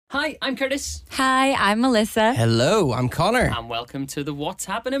Hi, I'm Curtis. Hi, I'm Melissa. Hello, I'm Connor. And welcome to the What's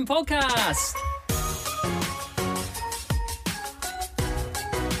Happening podcast.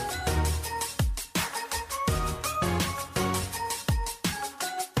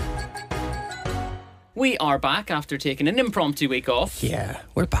 We are back after taking an impromptu week off. Yeah,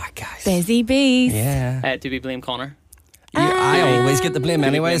 we're back, guys. Busy bees. Yeah. Do we blame Connor? I always get the blame Do we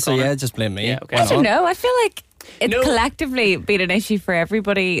anyway, blame so Connor? yeah, just blame me. Yeah, okay. Why I don't not? know. I feel like it's No. collectively been an issue for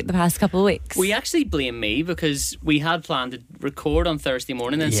everybody the past couple of weeks. We actually blame me because we had planned to record on Thursday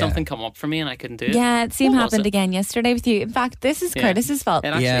morning and Yeah. something come up for me and I couldn't do it. yeah, it same What was happened it? again yesterday with you. In fact, this is Yeah. Curtis's fault. It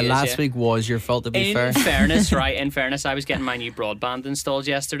actually Yeah, is, last week was your fault, to be In fair. fairness, right, in fairness, I was getting my new broadband installed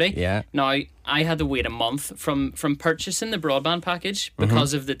yesterday. Yeah. Now, I had to wait a month from purchasing the broadband package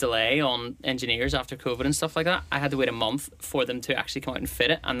because of the delay on engineers after COVID and stuff like that. I had to wait a month for them to actually come out and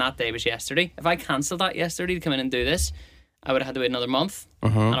fit it, and that day was yesterday. If I cancelled that yesterday to come in and do this, I would have had to wait another month,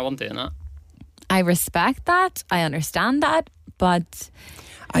 and I wasn't doing that. I respect that. I understand that. But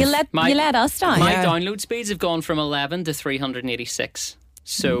you let us down. My Yeah. download speeds have gone from 11 to 386.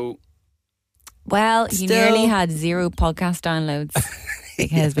 So... Well, you Still- nearly had 0 podcast downloads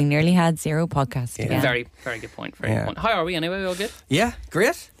because we nearly had 0 podcasts together. Very, very good point. Very Yeah. good point. How are we anyway? We all good? Yeah,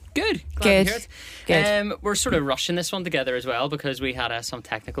 great. Good. Glad Good. to hear it. Good. We're sort of rushing this one together as well because we had some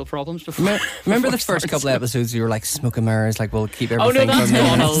technical problems before. Remember the before first couple starting. of episodes, you were like, smoke and mirrors, like, we'll keep Oh no, everything that's from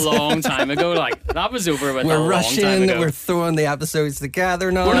gone a this. long time ago. Like that was over with. a We're long time rushing, ago. we're throwing the episodes together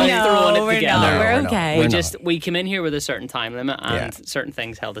now. We're not No, throwing it we're together. not. We're No, we're not. okay. We're We not. we came in here with a certain time limit, and Yeah. certain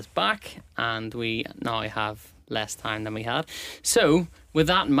things held us back, and we now have less time than we had. So, with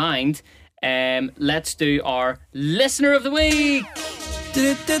that in mind, let's do our listener of the week.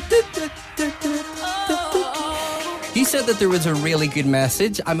 You said that there was a really good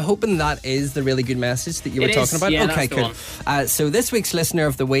message. I'm hoping that is the really good message that you were It talking is, about. yeah, Okay, that's the cool. one. So this week's listener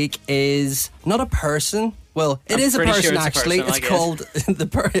of the week is not a person. Well, it I'm is a pretty sure person it's a actually. person, I It's guess.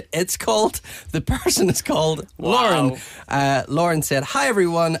 called the person is called Wow. Lauren. Lauren said, "Hi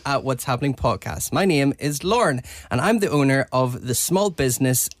everyone at What's Happening podcast. My name is Lauren, and I'm the owner of the small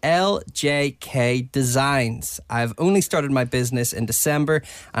business LJK Designs. I've only started my business in December,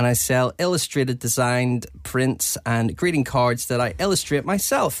 and I sell illustrated designed prints and greeting cards that I illustrate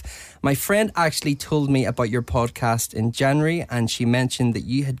myself. My friend actually told me about your podcast in January, and she mentioned that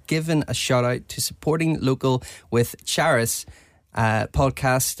you had given a shout out to supporting local with Charis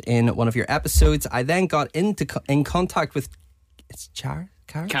podcast in one of your episodes. I then got in contact with Charis.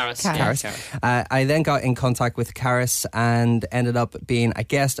 Karis. Karis. Yeah, Karis. I then got in contact with Karis and ended up being a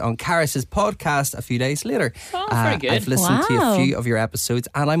guest on Karis's podcast a few days later. Oh, very good. I've listened to a Wow. few of your episodes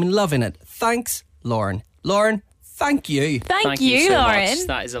and I'm loving it. Thanks, Lauren. Lauren, thank you. Thank you, so Lauren. much.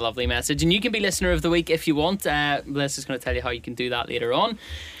 That is a lovely message. And you can be listener of the week if you want. Melissa's going to tell you how you can do that later on.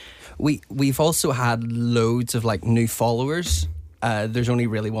 We've also had loads of like new followers. There's only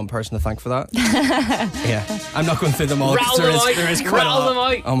really one person to thank for that. Yeah, I'm not going through them all. 'cause Rattle them out. there is quite Rattle a them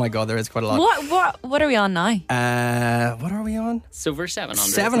lot. out. Oh my god, there is quite a lot. What are we on now? What are we on? It's over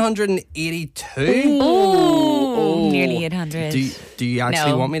 700. 782. Oh, nearly 800. Do you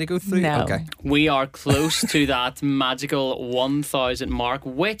actually No. want me to go through? No. Okay. We are close to that magical 1,000 mark,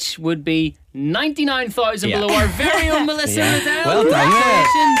 which would be 99,000 Yeah. below our very own Melissa Yeah. Liddell. Well done, yeah.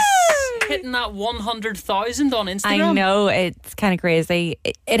 Congratulations. Hitting that 100,000 on Instagram. I know, it's kind of crazy.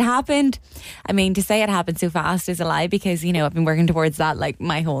 It happened. I mean, to say it happened so fast is a lie because, you know, I've been working towards that like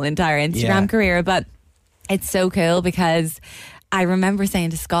my whole entire Instagram Yeah. career. But it's so cool because I remember saying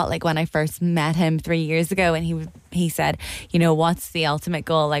to Scott, like when I first met him 3 years ago, and he said, you know, what's the ultimate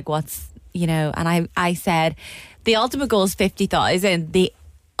goal? Like, what's, you know, and I said, the ultimate goal is 50,000. The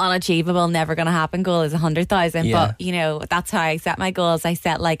unachievable, never going to happen goal is 100,000. Yeah. But, you know, that's how I set my goals. I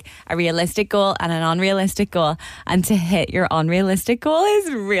set like a realistic goal and an unrealistic goal. And to hit your unrealistic goal is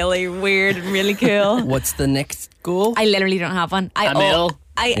really weird and really cool. What's the next goal? I literally don't have one. A mil.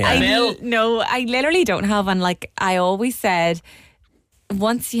 Yeah. A mil. No, I literally don't have one. Like I always said,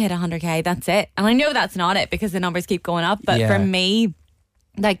 once you hit 100k, that's it. And I know that's not it because the numbers keep going up. But Yeah. for me,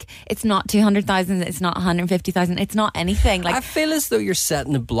 like it's not 200,000, it's not 150,000, it's not anything. Like I feel as though you're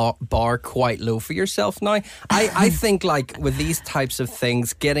setting the bar quite low for yourself now. I think like with these types of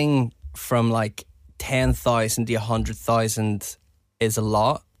things, getting from like 10,000 to 100,000 is a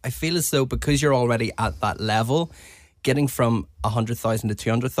lot. I feel as though because you're already at that level, getting from 100,000 to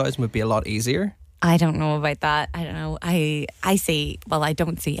 200,000 would be a lot easier. I don't know about that. I don't know. I see, well, I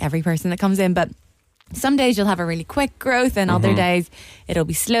don't see every person that comes in, but some days you'll have a really quick growth and other days it'll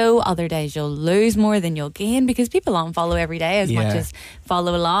be slow. Other days you'll lose more than you'll gain because people unfollow every day as much Yeah. as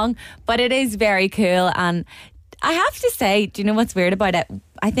follow along. But it is very cool, and I have to say, do you know what's weird about it?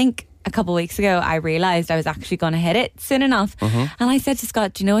 I think a couple of weeks ago, I realised I was actually going to hit it soon enough. And I said to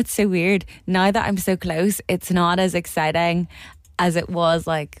Scott, do you know what's so weird? Now that I'm so close, it's not as exciting as it was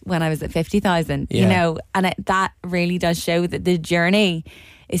like when I was at 50,000, you know, and that really does show that the journey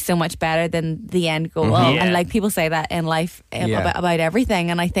is so much better than the end goal. And like people say that in life about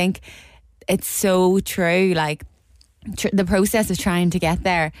everything. And I think it's so true. Like the process of trying to get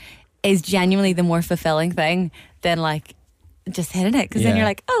there is genuinely the more fulfilling thing than like just hitting it. Because then you're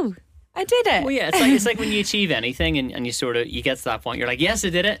like, oh, I did it. Well, yeah, it's like when you achieve anything and you get to that point, you're like, yes, I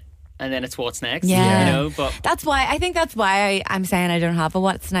did it. And then it's what's next. Yeah. You know, but that's why I'm saying I don't have a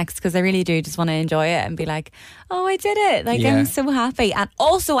what's next, because I really do just want to enjoy it and be like, oh, I did it. Like, I'm so happy. And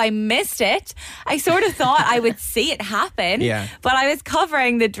also I missed it. I sort of thought I would see it happen. But I was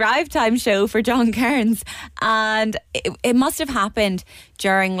covering the drive time show for John Kearns, and it must have happened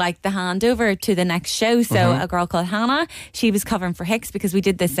during like the handover to the next show. So a girl called Hannah, she was covering for Hicks because we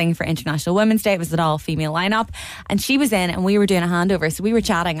did this thing for International Women's Day. It was an all female lineup, and she was in and we were doing a handover. So we were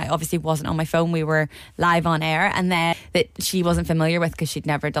chatting. I obviously wasn't on my phone. We were live on air, and then that she wasn't familiar with because she'd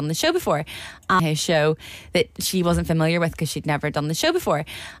never done the show before. His show that she wasn't familiar with because she'd never done the show before.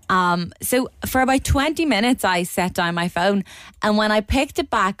 So for about 20 minutes I set down my phone, and when I picked it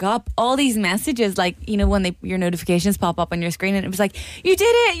back up, all these messages, like, you know, when your notifications pop up on your screen, and it was like, you did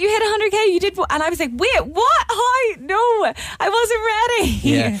it, you hit 100k, you did, and I was like, wait, what? How? No, I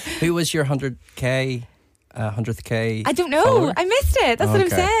wasn't ready. Who was your 100k 100th I don't know. follower? I missed it. That's what I'm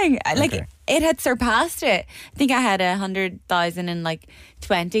saying. Like, Okay. it had surpassed it. I think I had 100,000 and like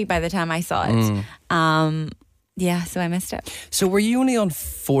 20 by the time I saw it. Yeah, so I missed it. So were you only on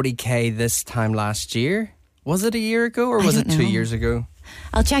 40k this time last year? Was it a year ago or was it 2 years ago?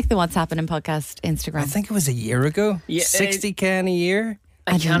 I'll check the What's Happening podcast Instagram. I think it was a year ago. Yeah, 60k in a year.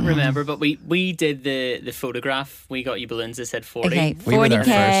 I can't remember, but we did the photograph. We got you balloons that said 40. Okay, We were there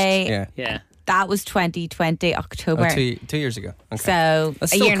 40k. first. Yeah. That was 2020 October. Oh, 2 years ago. Okay. So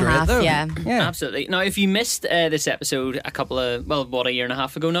That's a still year and a great, half. though. Yeah. Absolutely. Now, if you missed this episode a year and a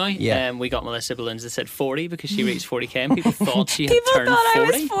half ago now, we got Melissa balloons that said 40 because she reached 40k and people thought she had People turned thought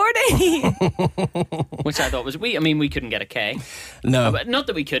 40. I was 40. Which I thought was, we couldn't get a K. No. But not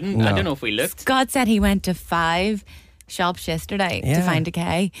that we couldn't. I don't know if we looked. Scott said he went to 5 shops yesterday to Yeah. find a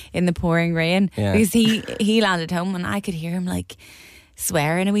K in the pouring rain because he landed home and I could hear him like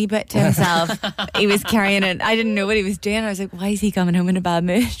swearing a wee bit to himself. He was carrying it. I didn't know what he was doing. I was like, why is he coming home in a bad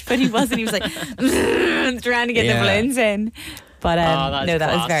mood? But he wasn't. He was like trying to get the balloons in. But that's no, that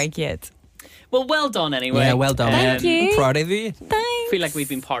was class. very cute. Well done anyway. Yeah, well done. Thank you. I'm proud of you. Thanks. I feel like we've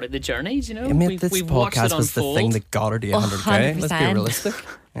been part of the journey, you know. I mean, this we've watched it podcast was the unfold. thing that got her to 100k. Let's be 100%. realistic.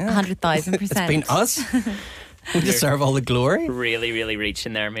 100,000%. It's been us. We deserve all the glory. Really, really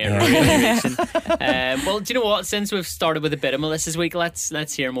reaching there, Mary. Yeah. Really reaching. Well, do you know what? Since we've started with a bit of Melissa's week, let's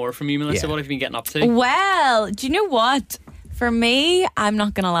hear more from you, Melissa. Yeah. What have you been getting up to? Well, do you know what? For me, I'm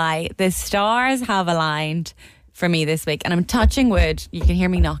not going to lie, the stars have aligned for me this week. And I'm touching wood. You can hear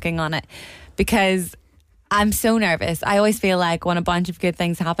me knocking on it because I'm so nervous. I always feel like when a bunch of good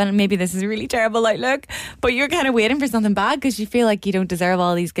things happen, and maybe this is a really terrible outlook, but you're kind of waiting for something bad because you feel like you don't deserve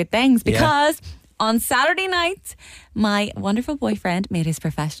all these good things. Because on Saturday night, my wonderful boyfriend made his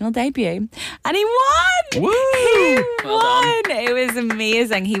professional debut and he won! Woo! He Well won! done. It was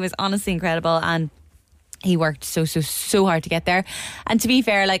amazing. He was honestly incredible and he worked so hard to get there. And to be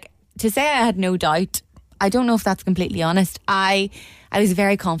fair, like, to say I had no doubt, I don't know if that's completely honest. I was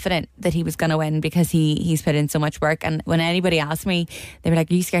very confident that he was going to win because he's put in so much work. And when anybody asked me, they were like,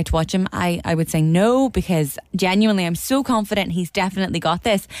 are you scared to watch him? I would say no, because genuinely I'm so confident he's definitely got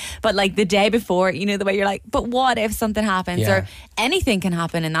this. But like the day before, you know, the way you're like, but what if something happens? Yeah. Or anything can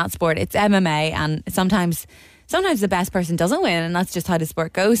happen in that sport. It's MMA, and sometimes the best person doesn't win, and that's just how the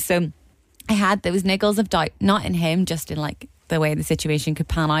sport goes. So I had those niggles of doubt, not in him, just in like the way the situation could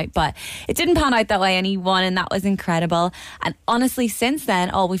pan out, but it didn't pan out that way and he won, and that was incredible. And honestly, since then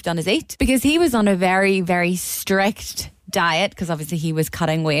all we've done is eat, because he was on a very, very strict diet, because obviously he was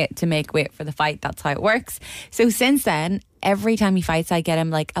cutting weight to make weight for the fight. That's how it works. So since then, every time he fights, I get him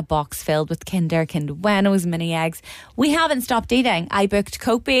like a box filled with Kinder Buenos, mini eggs. We haven't stopped eating. I booked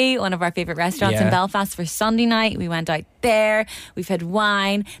Kopi, one of our favourite restaurants in Belfast, for Sunday night. We went out there. We've had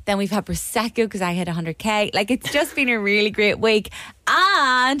wine. Then we've had Prosecco because I hit 100k. Like, it's just been a really great week.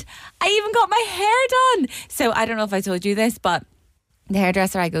 And I even got my hair done. So I don't know if I told you this, but the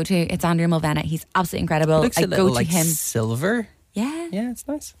hairdresser I go to, it's Andrew Mulvena. He's absolutely incredible. Looks I a little go to like him. silver. Yeah. Yeah, it's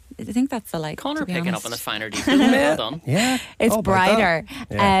nice. I think that's the like. Connor to be picking honest. up on the finer details. Well done. Yeah. It's all about brighter.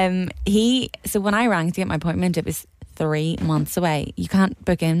 that. Yeah. So when I rang to get my appointment, it was 3 months away. You can't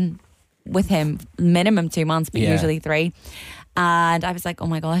book in with him minimum 2 months, but Yeah. usually 3. And I was like, oh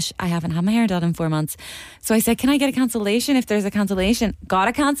my gosh, I haven't had my hair done in 4 months. So I said, can I get a cancellation if there's a cancellation? Got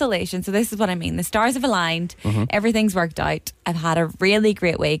a cancellation. So this is what I mean. The stars have aligned. Everything's worked out. I've had a really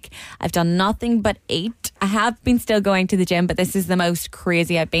great week. I've done nothing but eat. I have been still going to the gym, but this is the most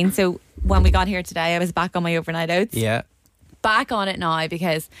crazy I've been. So when we got here today, I was back on my overnight oats. Yeah. Back on it now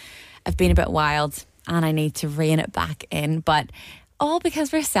because I've been a bit wild and I need to rein it back in. But all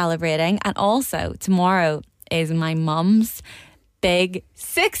because we're celebrating. And also tomorrow is my mum's big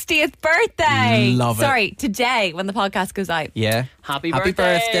 60th birthday. Love it. Sorry, today when the podcast goes out. Yeah. Happy Happy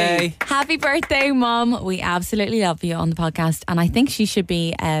birthday. Happy birthday, Mum. We absolutely love you on the podcast. And I think she should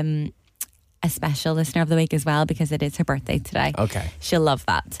be a special listener of the week as well because it is her birthday today. Okay. She'll love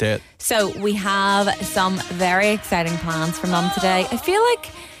that. Do it. So we have some very exciting plans for Mum today.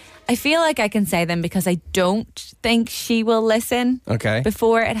 I feel like I can say them because I don't think she will listen Okay.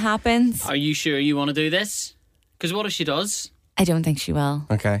 before it happens. Are you sure you want to do this? Because what if she does? I don't think she will.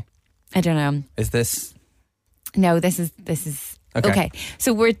 Okay. I don't know. Is this... No, this is Okay.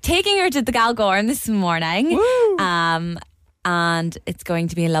 So we're taking her to the Galgorn this morning. Woo! And it's going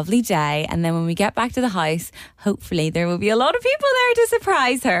to be a lovely day. And then when we get back to the house, hopefully there will be a lot of people there to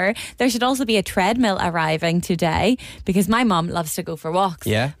surprise her. There should also be a treadmill arriving today because my mum loves to go for walks.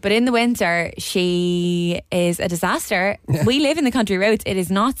 Yeah. But in the winter, she is a disaster. We live in the country roads. It is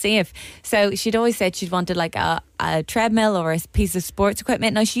not safe. So she'd always said she'd wanted like a treadmill or a piece of sports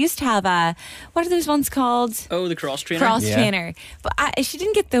equipment. Now, she used to have what are those ones called? Oh, the cross trainer. Cross Yeah. trainer. But she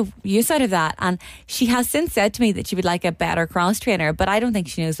didn't get the use out of that. And she has since said to me that she would like a better cross trainer, but I don't think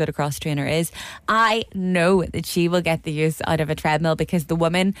she knows what a cross trainer is. I know that she will get the use out of a treadmill because the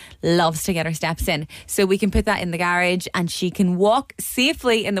woman loves to get her steps in. So we can put that in the garage and she can walk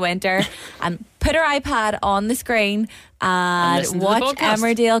safely in the winter and put her iPad on the screen and listen to the watch podcast.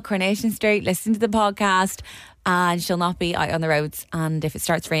 Emmerdale, Coronation Street, listen to the podcast, and she'll not be out on the roads. And if it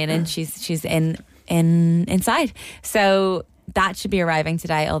starts raining, she's inside. So that should be arriving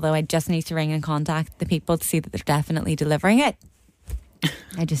today, although I just need to ring and contact the people to see that they're definitely delivering it.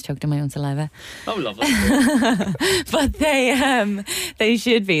 I just choked on my own saliva. Oh, lovely. But they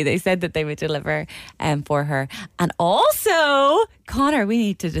should be. They said that they would deliver for her. And also, Connor, we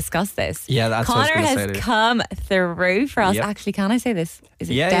need to discuss this. Yeah, that's what I was Connor gonna say has to you. come through for us. Yep. Actually, can I say this? Is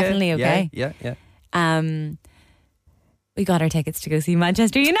it Yeah, definitely yeah, okay? Yeah. We got our tickets to go see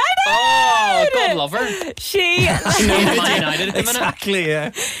Manchester United. Oh, God love her. She Man United at the minute. Exactly,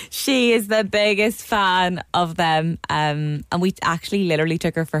 yeah. she is the biggest fan of them. And we actually literally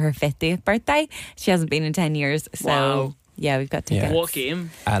took her for her 50th birthday. She hasn't been in 10 years. So Wow. yeah, we've got tickets. Yeah. What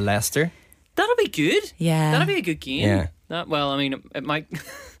game? Leicester. That'll be good. Yeah. That'll be a good game. Yeah. Well, I mean, it might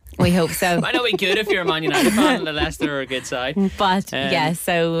We hope so. might not be good if you're a Man United fan and the Leicester are a good side. But yeah,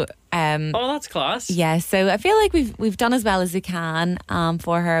 so Oh, that's class. yeah, so I feel like we've done as well as we can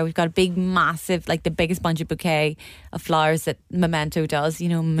for her. We've got a big, massive, like the biggest bunch of bouquet of flowers that Memento does,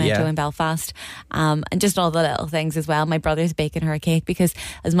 Memento Yeah. in Belfast, and just all the little things as well. My brother's baking her a cake because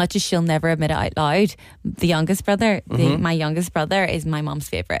as much as she'll never admit it out loud, the youngest brother, my youngest brother is my mom's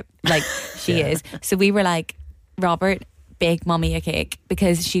favourite. Like she is. So we were like, Robert, bake mummy a cake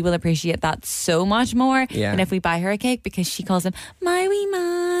because she will appreciate that so much more Yeah. than if we buy her a cake because she calls him my wee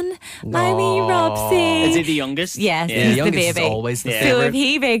man, my wee Aw. Robsy. Is he the youngest? Yes, Yeah, he's the the youngest is baby. always the Yeah. So if favourite.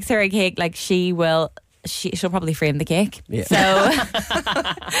 he bakes her a cake, like she'll probably frame the cake. Yeah.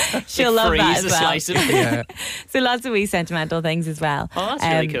 So she'll love that Freeze as the well. slice of it. Yeah. So lots of wee sentimental things as well. Oh, that's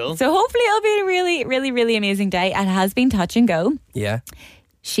really cool. So hopefully it'll be a really, really, really amazing day. It has been touch and go. Yeah.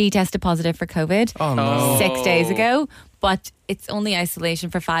 She tested positive for COVID Oh, no. 6 days ago, but it's only isolation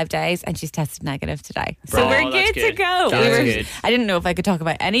for 5 days and she's tested negative today. So Bro, we're that's good to good. go. That's good. I didn't know if I could talk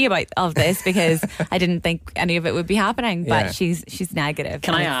about any of this because I didn't think any of it would be happening, but Yeah. she's negative.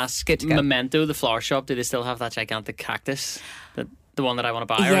 Can and I it's ask, good to go. Memento, the flower shop, do they still have that gigantic cactus? The one that I want to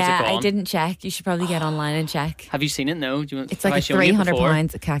buy, or is it Yeah, gone? I didn't check. You should probably get online and check. Have you seen it? No? Do you, It's have like I a shown you it before?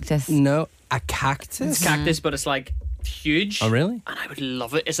 £300 a cactus. No. A cactus? It's cactus, but it's like huge. Oh, really? And I would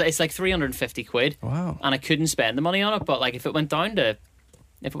love it. It's like 350 quid. Wow. And I couldn't spend the money on it, but like if it went down to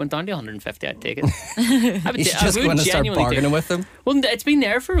 150, I'd take it. I would, You should I just would go in and start genuinely do bargaining it. with them. Well, it's been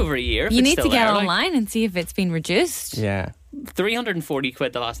there for over a year. if You it's need to still get there, like. online and see if it's been reduced. Yeah. 340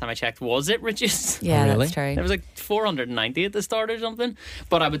 quid the last time I checked. Was it reduced? Yeah, Oh, really? that's true. It was like 490 at the start or something.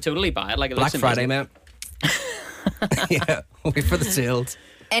 But I would totally buy it. Like it Black looks Friday, amazing. man. Yeah. Wait for the sales.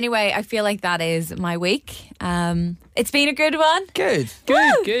 Anyway, I feel like that is my week. It's been a good one. Good.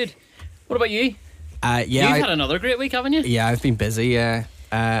 Good, Woo! good. What about you? Yeah. You've had another great week, haven't you? Yeah, I've been busy. Yeah.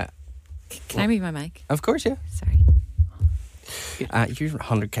 Can I move my mic? Of course, yeah. Sorry. You're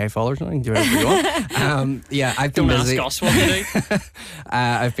 100k followers now. You can do whatever you want. Yeah, I've been Don't busy. ask us what to do.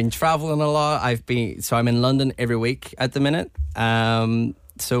 I've been traveling a lot. So I'm in London every week at the minute.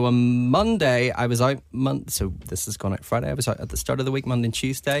 So on Monday I was out. So this is going out Friday. I was out at the start of the week, Monday and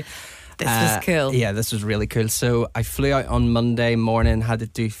Tuesday. This was cool. Yeah, this was really cool. So I flew out on Monday morning, had to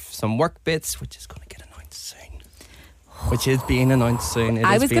do some work bits, which is going to get announced soon. Which is being announced soon.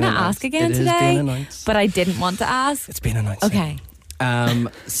 I was going to ask again today, but I didn't want to ask. It's been announced. Okay.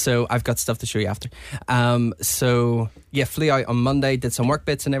 So I've got stuff to show you after. So yeah, flew out on Monday, did some work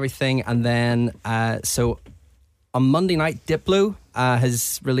bits and everything, and then so on Monday night, Diplo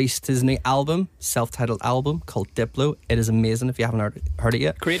has released his new album, self-titled album called Diplo. It is amazing if you haven't heard it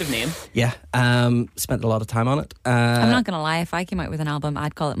yet. Creative name. Yeah, spent a lot of time on it. I'm not going to lie, if I came out with an album,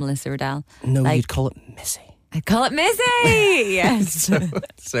 I'd call it Melissa Riddell. No, you'd call it Missy. I'd call it Missy! Yes.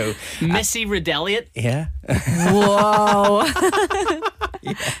 So Missy Ridelliot. yeah. Whoa.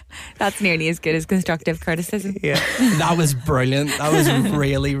 That's nearly as good as constructive criticism. Yeah, that was brilliant. That was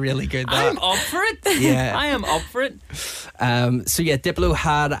really, really good. I'm up for it. Yeah. I am up for it. So yeah, Diplo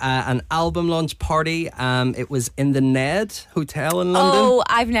had an album launch party. It was in the Ned Hotel in London. Oh,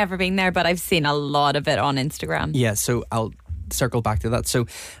 I've never been there, but I've seen a lot of it on Instagram. Yeah, so I'll circle back to that. So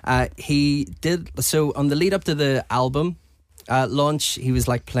he did. So on the lead up to the album launch, he was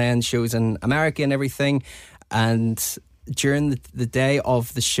like playing shows in America and everything, and during the day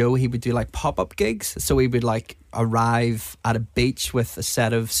of the show, he would do like pop-up gigs. So he would like arrive at a beach with a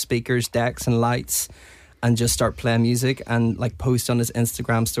set of speakers, decks and lights, and just start playing music and like post on his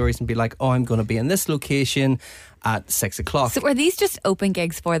Instagram stories and be like, oh, I'm going to be in this location at 6 o'clock. So were these just open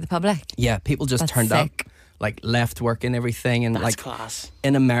gigs for the public? Yeah, people just That's turned sick. up, like left work and everything. And That's like class.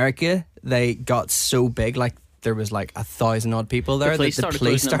 in America, they got so big, like there was like 1,000 odd people there. police that started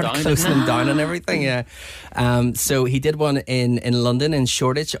closing them down, closing didn't them down and everything. Yeah. So he did one in London in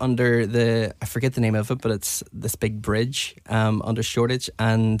Shoreditch under I forget the name of it, but it's this big bridge under Shoreditch,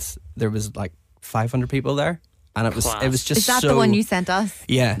 and there was like 500 people there. And it was Class. just Is that so, the one you sent us?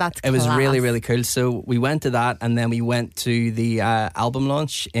 yeah, That's it was class. really, really cool. So we went to that, and then we went to the album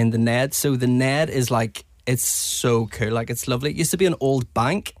launch in the Ned. So the Ned is like, it's so cool. Like, it's lovely. It used to be an old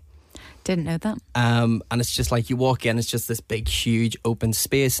bank. Didn't know that. And it's just like you walk in, it's just this big, huge open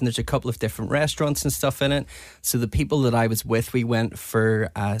space, and there's a couple of different restaurants and stuff in it. So the people that I was with, we went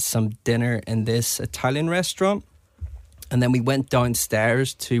for some dinner in this Italian restaurant. And then we went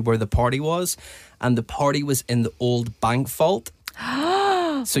downstairs to where the party was, and the party was in the old bank vault.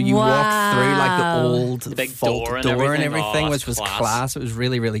 So you walk through like the old The big vault door and everything, everything. Oh, which was that's class. It was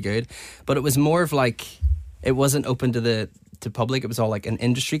really, really good. But it was more of like, it wasn't open to public. It was all like an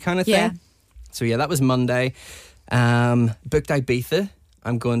industry kind of thing. Yeah. So yeah, that was Monday. Booked Ibiza.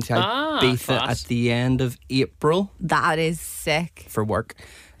 I'm going to Ibiza class. at the end of April That is sick. for work.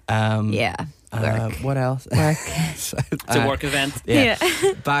 Yeah. Work. What else? Work. It's a work event. Yeah.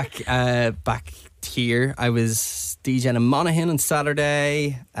 Back here, I was DJing in Monaghan on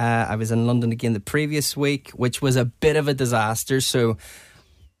Saturday. I was in London again the previous week, which was a bit of a disaster. So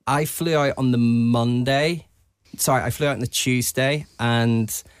I flew out on the Monday. Sorry, I flew out on the Tuesday,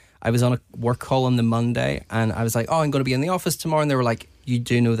 and I was on a work call on the Monday, and I was like, oh, I'm going to be in the office tomorrow. And they were like, you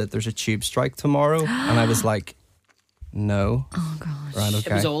do know that there's a tube strike tomorrow? And I was like, no. Oh gosh. Right,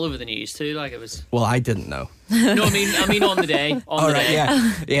 okay. It was all over the news too. Like it was. Well, I didn't know. No, I mean on the day. On All the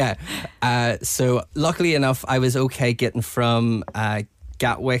right, day. yeah. So luckily enough, I was okay getting from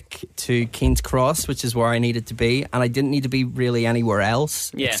Gatwick to King's Cross, which is where I needed to be, and I didn't need to be really anywhere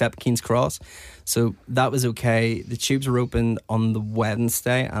else except King's Cross. So that was okay. The tubes were open on the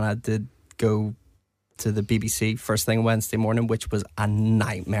Wednesday, and I did go to the BBC first thing Wednesday morning, which was a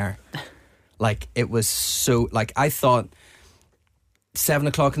nightmare. Like, it was so, like, I thought 7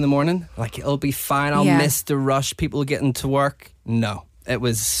 o'clock in the morning, like, it'll be fine. I'll miss the rush. People getting to work. No, it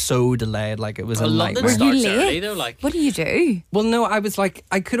was so delayed. Like, it was a London nightmare. Were you starts early late? though. Like What do you do? Well, no, I was like,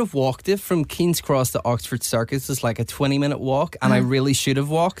 I could have walked it from King's Cross to Oxford Circus. It's like a 20-minute walk, and I really should have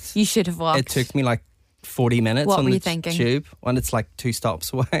walked. You should have walked. It took me like 40 minutes What on were the you thinking? tube when it's like 2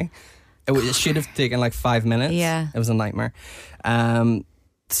 stops away. It should have taken like 5 minutes. Yeah. It was a nightmare.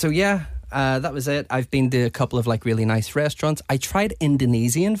 So yeah, that was it. I've been to a couple of like really nice restaurants. I tried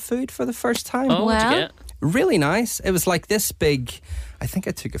Indonesian food for the first time. oh, what'd you Well. get? Really nice. It was like this big. I think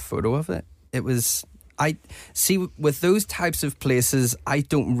I took a photo of it. It was. I see with those types of places, I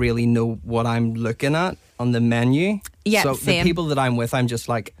don't really know what I'm looking at on the menu. Yeah, so same. the people that I'm with, I'm just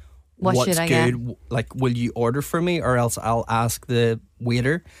like, What what's should I good? get? Like, will you order for me, or else I'll ask the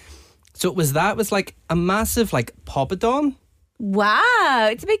waiter. So it was that. It was like a massive like poppadom. Wow,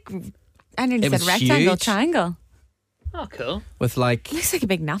 it's a big. I nearly It said was rectangle, huge. triangle. Oh, cool. with like Looks like a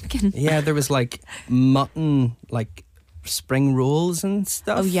big napkin. yeah, there was like mutton, like spring rolls and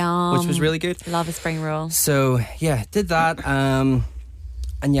stuff. Oh, yum. Which was really good. Love a spring roll. So yeah, did that.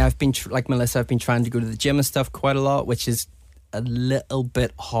 And yeah, I've been like Melissa. I've been trying to go to the gym and stuff quite a lot, which is a little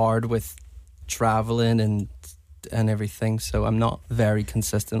bit hard with traveling and everything. So I'm not very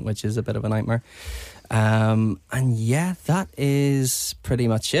consistent, which is a bit of a nightmare. And yeah, that is pretty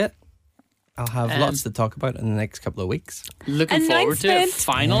much it. I'll have lots to talk about in the next couple of weeks. Looking forward to it. Announcement.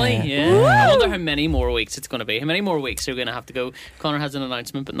 Finally, yeah. I wonder how many more weeks it's going to be. How many more weeks are we going to have to go? Connor has an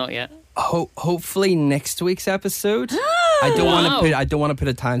announcement, but not yet. Hopefully next week's episode. I don't want to put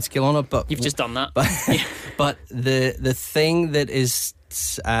a time scale on it, but You've just done that. but the thing that is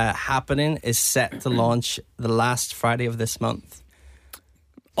happening is set to launch the last Friday of this month.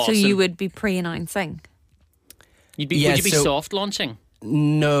 Awesome. So you would be pre-announcing. would Yeah, you be so- soft launching?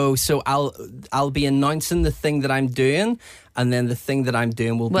 No, so I'll be announcing the thing that I'm doing, and then the thing that I'm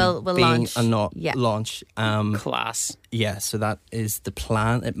doing will be being launch. Yeah. launch. Class. Yeah, so that is the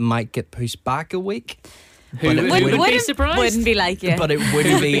plan. It might get pushed back a week. Who But it would be Wouldn't- surprised? Wouldn't be like you. But it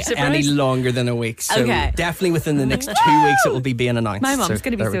wouldn't be surprised? any longer than a week. So Okay. definitely within the next 2 weeks, it will be being announced. My mom's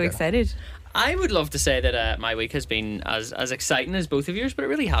going to be there we so go. excited. I would love to say that my week has been as exciting as both of yours, but it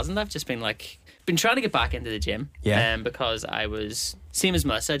really hasn't. I've just been trying to get back into the gym. Yeah. Because I was same as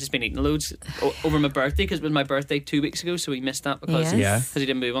Melissa. I'd just been eating loads over my birthday because it was my birthday 2 weeks ago, so we missed that because Yes. Yeah. he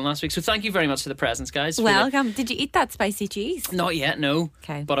didn't move on last week. So thank you very much for the presents, guys. for the- Welcome. Did you eat that spicy cheese? Not yet, no.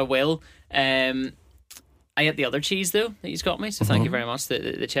 Okay. But I will. I ate the other cheese though that he's got me, so thank you very much.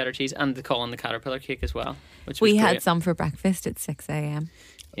 The cheddar cheese and the Colin the Caterpillar cake as well, which was We had great. some for breakfast at 6 a.m.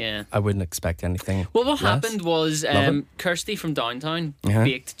 Yeah. I wouldn't expect anything. Well, what less. happened was Love it. Kirsty from downtown Uh-huh.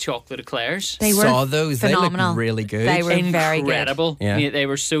 baked chocolate eclairs. They were Saw those. phenomenal. They look really good. They were very good. Incredible. Yeah. They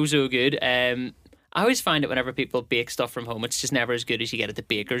were so good. I always find it whenever people bake stuff from home, it's just never as good as you get at the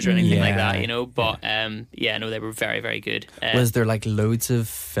bakers or anything like Yeah. that, you know. But no, they were very, very good. Was there like loads of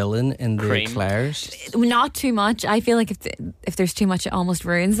filling in the Cream. eclairs? Not too much. I feel like if there's too much, it almost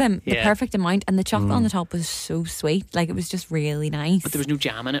ruins them. The Yeah. perfect amount, and the chocolate on the top was so sweet. Like it was just really nice. But there was no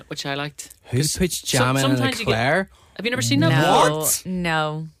jam in it, which I liked. Who 'Cause puts jam in an sometimes you get- eclair? Have you never seen that? no, What?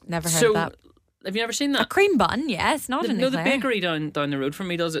 no, never heard So, that. have you never seen A that? cream bun, yes, not an No, the eclair. bakery down the road from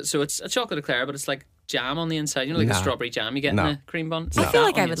me does it. So it's a chocolate eclair, but it's like jam on the inside. You know, like Nah. a strawberry jam you get No. in the cream bun. It's I feel that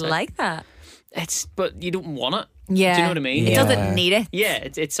like on I the would inside. like that. But you don't want it. Yeah, Do you know what I mean? It Yeah. doesn't need it. Yeah,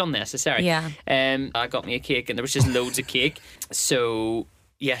 it's unnecessary. Yeah. I got me a cake and there was just loads of cake. So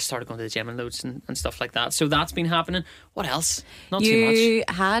yeah, I started going to the gym and loads and stuff like that. So that's been happening. What else? Not too much. You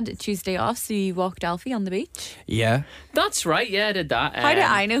had Tuesday off, so you walked Alfie on the beach. Yeah. That's right. Yeah, I did that. How do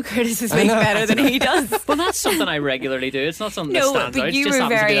I know Curtis's week better than he does? Well, that's something I regularly do. It's not something No, that stands but out. It you just were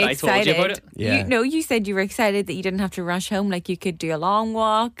happens to be very that I told you about excited. it. Yeah. You said you were excited that you didn't have to rush home, like you could do a long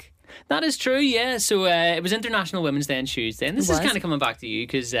walk. That is true, yeah. So it was International Women's Day on Tuesday, and this It is was. kind of coming back to you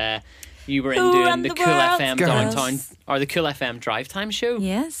because you were in Who doing run the the Cool world, FM girls? downtown or the Cool FM Drive Time show,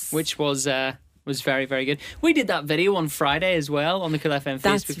 Yes. which was very, very good. We did that video on Friday as well on the Cool FM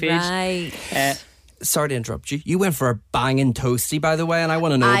That's Facebook page. right. Sorry to interrupt you. You went for a banging toasty, by the way, and I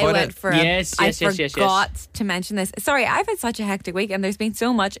want to know I about went it. for Yes, I yes, yes, yes, forgot to mention this. Sorry, I've had such a hectic week and there's been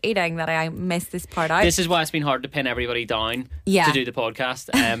so much eating that I missed this part out. This is why it's been hard to pin everybody down Yeah. to do the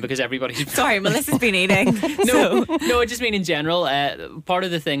podcast because everybody's Sorry, Melissa's been eating. No, I just mean in general. Part of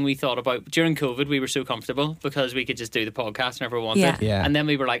the thing we thought about during COVID, we were so comfortable because we could just do the podcast whenever we wanted. Yeah. Yeah. And then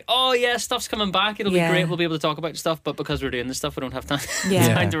we were like, oh yeah, stuff's coming back. It'll Yeah. be great. We'll be able to talk about stuff. But because we're doing this stuff, we don't have time,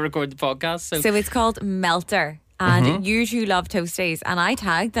 Yeah. time to record the podcast. So, So it's called Melter. And you two love toasties, and I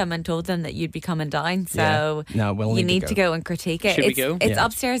tagged them and told them that you'd be coming down. So Yeah. No, we'll you need to need to go and critique it. Should we it's go? it's Yeah.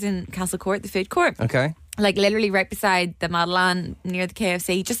 upstairs in Castle Court, the food court. Okay. Like literally right beside the Madeleine near the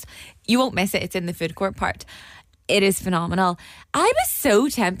KFC. Just you won't miss it. It's in the food court part. It is phenomenal. I was so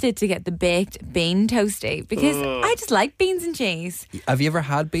tempted to get the baked bean toasty because I just like beans and cheese. Have you ever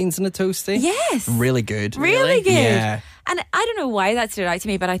had beans in a toasty? Yes. Really good. Really good. Yeah. And I don't know why that stood out to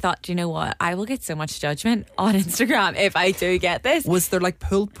me, but I thought, do you know what? I will get so much judgment on Instagram if I do get this. Was there like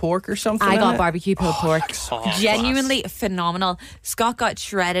pulled pork or something? I in got it? barbecue pulled pork. Oh, Genuinely phenomenal. Scott got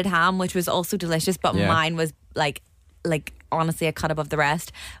shredded ham, which was also delicious, but Yeah. mine was like honestly a cut above the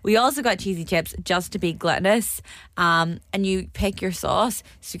rest. We also got cheesy chips just to be gluttonous. And you pick your sauce.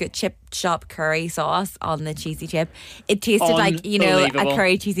 So you get chip shop curry sauce on the cheesy chip. It tasted like, a Unbelievable.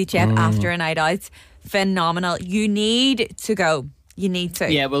 curry cheesy chip after a night out. Phenomenal. You need to go. You need to.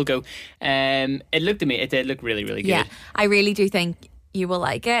 yeah, we'll go. It looked to me, it did look really, really good. Yeah, I really do think you will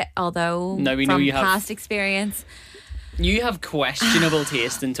like it. Although Now we know from you have- past experience, You have questionable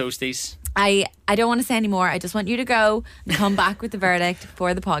taste in toasties. I don't want to say any more. I just want you to go and come back with the verdict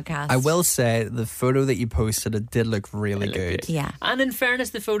for the podcast. I will say the photo that you posted, it did look really It looked good. good. Yeah. And in fairness,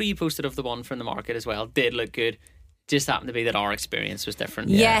 the photo you posted of the one from the market as well did look good. Just happened to be that our experience was different.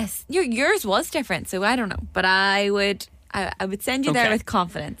 Yes. Yours was different, so I don't know. But I would send you there Okay. with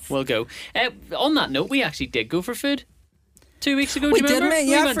confidence. We'll go. On that note, we actually did go for food 2 weeks ago. We do you remember? did, mate.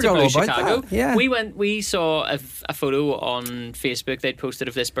 Yeah, I we went forgot to all Boo about Chicago. that. Yeah. We saw a photo on Facebook they'd posted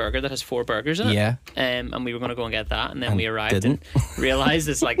of this burger that has 4 burgers in it. Yeah. And we were going to go and get that, and then we arrived didn't. and realised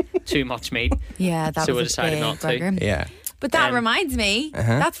it's like too much meat. Yeah, that So was we a decided big not to. burger. Yeah. But that Um, reminds me,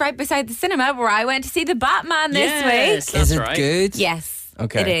 that's right beside the cinema where I went to see the Batman this Yes, week. that's Is it right. good? Yes.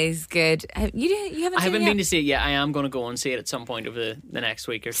 Okay. It is good. You haven't I seen haven't it been yet? to see it yet. I am going to go and see it at some point over the next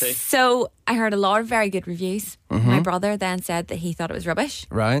week or two. So I heard a lot of very good reviews. Mm-hmm. My brother then said that he thought it was rubbish.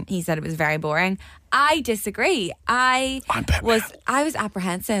 Right. He said it was very boring. I disagree. I was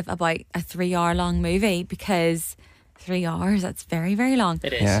apprehensive about a 3-hour long movie because 3 hours, that's very, very long.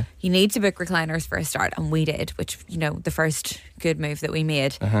 It is. Yeah. You need to book recliners for a start, and we did, which, the first good move that we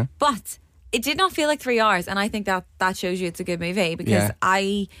made. Uh-huh. But it did not feel like 3 hours, and I think that shows you it's a good movie because Yeah.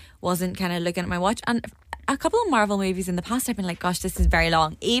 I wasn't kind of looking at my watch. And a couple of Marvel movies in the past, I've been like, gosh, this is very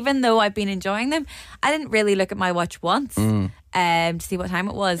long. Even though I've been enjoying them, I didn't really look at my watch once to see what time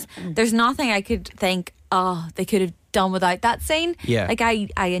it was. There's nothing I could think, oh, they could have done without that scene. Yeah. Like, I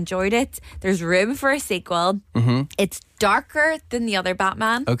enjoyed it. There's room for a sequel. It's darker than the other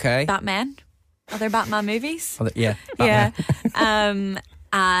Batman. Okay. Other Batman movies. Yeah. Yeah. Batman.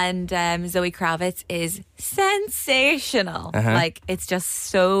 And Zoe Kravitz is sensational. Like, it's just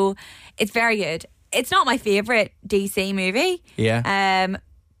so, it's very good. It's not my favourite DC movie. Yeah.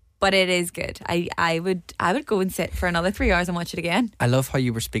 But it is good. I would go and sit for another 3 hours and watch it again. I love how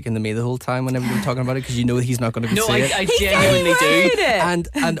you were speaking to me the whole time whenever you were talking about it because you know he's not going to No, see it. I genuinely do.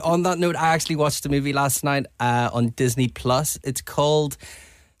 And on that note, I actually watched the movie last night on Disney Plus. It's called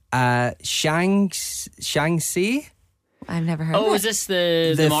Shang-Chi. I've never heard Oh, of is it.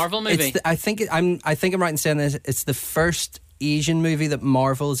 this the Marvel movie? I think I'm right in saying this. It's the first Asian movie that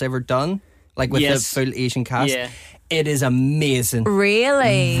Marvel has ever done, like with Yes. the full Asian cast. Yeah. It is amazing.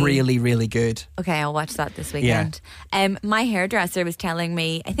 Really? Really, really good. Okay, I'll watch that this weekend. My hairdresser was telling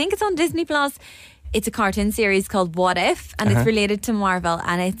me, I think it's on Disney Plus, it's a cartoon series called What If, and it's related to Marvel,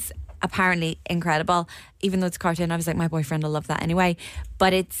 and it's apparently incredible. Even though it's a cartoon, I was like, my boyfriend will love that anyway.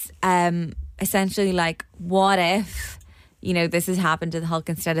 But it's essentially like, what if, this has happened to the Hulk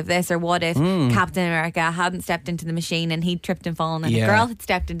instead of this? Or what if Captain America hadn't stepped into the machine and he'd tripped and fallen and a girl had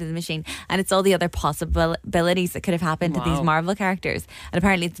stepped into the machine? And it's all the other possibilities that could have happened to these Wow. Marvel characters. And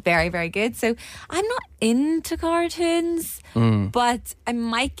apparently it's very, very good. So I'm not into cartoons, but I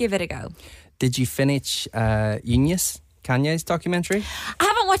might give it a go. Did you finish Kanye's documentary? I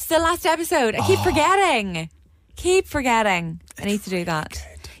haven't watched the last episode. I keep forgetting. I need to do that.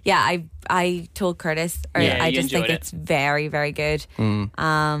 Yeah, I told Curtis, Yeah, I you just think enjoyed it. it's very, very good.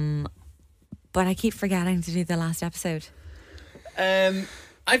 But I keep forgetting to do the last episode.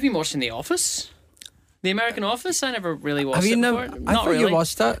 I've been watching The Office. The American Office. I never really watched Have you it never? before. I Not thought really. you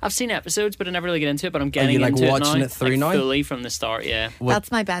watched that. I've seen episodes, but I never really get into it. But I'm getting you, like, into watching it now, it through like, now? fully from the start. Yeah,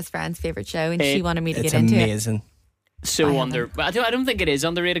 That's my best friend's favourite show, and she It- wanted me to It's get into it. amazing. so I under. haven't. But I don't think it is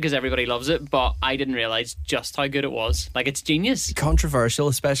underrated because everybody loves it. But I didn't realize just how good it was. Like, it's genius. Controversial,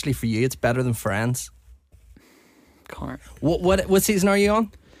 especially for you. It's better than Friends. Can't. What season are you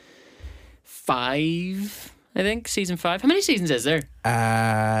on? 5, I think, season 5. How many seasons is there?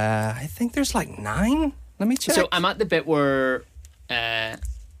 I think there's like 9. Let me check. So I'm at the bit where I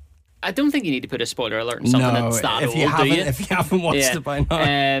don't think you need to put a spoiler alert on something no, that's that if old, you haven't, do you? if you haven't watched Yeah. it by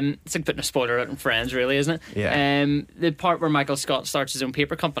now. It's like putting a spoiler out on Friends, really, isn't it? Yeah. The part where Michael Scott starts his own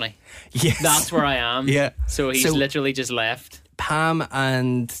paper company. Yes. That's where I am. Yeah. So he's So- literally just left Pam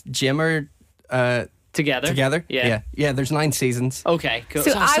and Jim are together. together. Yeah. Yeah, there's 9 seasons. Okay. Cool.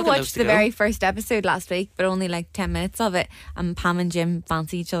 So I've I still got those watched to the go. very first episode last week, but only like 10 minutes of it. And Pam and Jim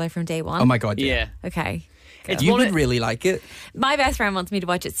fancy each other from day one. Oh my God. Yeah. Okay. It's You one would of- really like it. My best friend wants me to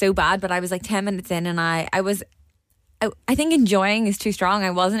watch it so bad, but I was like 10 minutes in and I think enjoying is too strong.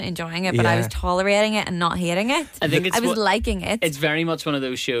 I wasn't enjoying it, but I Yeah. was tolerating it and not hating it. I think it's I was what- liking it. It's very much one of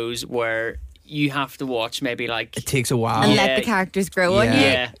those shows where you have to watch maybe like It takes a while. and Yeah. let the characters grow on you.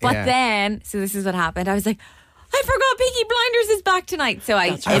 Yeah. But Yeah. then, so this is what happened. I was like, I forgot Peaky Blinders is back tonight. So I I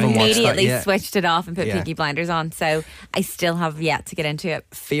haven't watched that immediately yet. switched it off and put Yeah. Peaky Blinders on. So I still have yet to get into it.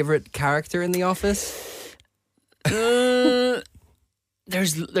 Favorite character in The Office?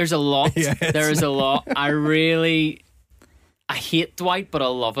 there's a lot. Yeah, there is a lot. I hate Dwight, but I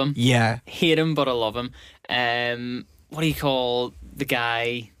love him. Yeah. Hate him, but I love him. What do you call the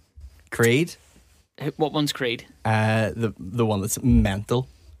guy? Creed. What one's Creed? The one that's mental.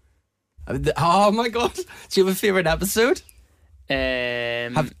 Oh my god! Do you have a favorite episode? I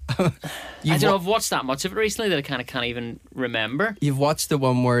don't know. I've watched that much of it recently that I kind of can't even remember. You've watched the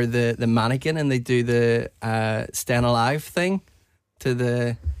one where the mannequin and they do the staying alive thing to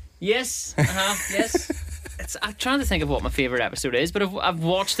the. Yes, yes. I'm trying to think of what my favourite episode is, but I've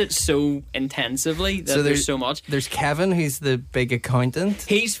watched it so intensively that there's so much. There's Kevin, who's the big accountant.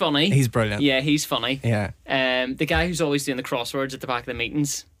 He's funny. He's brilliant. Yeah, he's funny. Yeah. The guy who's always doing the crosswords at the back of the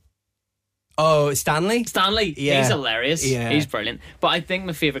meetings. Oh, Stanley? Stanley. Yeah. He's hilarious. Yeah. He's brilliant. But I think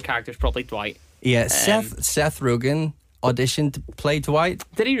my favourite character is probably Dwight. Yeah, Seth Rogen auditioned to play Dwight.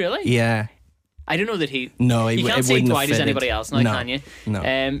 Did he really? Yeah. I don't know that he. No, you can't it say wouldn't Dwight have as fitted. anybody else now, No, can you?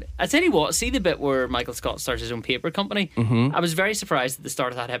 no. I tell you what, see the bit where Michael Scott starts his own paper company? Mm-hmm. I was very surprised at the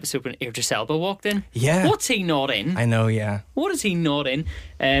start of that episode when Idris Elba walked in. Yeah. What's he not in? I know, yeah. What is he not in?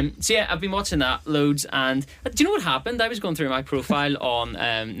 So yeah, I've been watching that loads, and do you know what happened? I was going through my profile on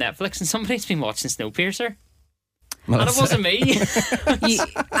Netflix, and somebody's been watching Snowpiercer. And it wasn't me.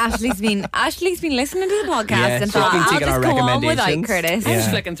 Ashley's been listening to the podcast Yeah, and she's thought, been I'll taking our just go on without recommendations. Curtis. I was Yeah.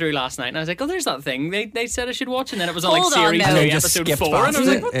 flicking through last night and I was like, oh, there's that thing they said I should watch, and then it was on like Hold on, series no. 2, They just episode skipped 4, and I past was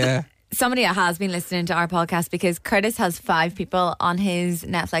like, it. what? Yeah. Somebody that has been listening to our podcast, because Curtis has 5 people on his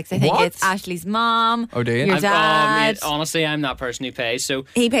Netflix. I think What? it's Ashley's mom, Oh, do you? your Mate, dad. honestly, I'm that person who pays. So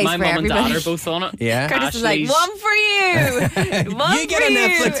He pays my for mum and dad everybody. are both on it. Yeah. Curtis is like, Ashley's- one for you. One You get for a you.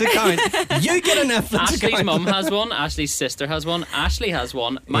 Netflix account. You get a Netflix Ashley's account. mum has one, Ashley's sister has one, Ashley has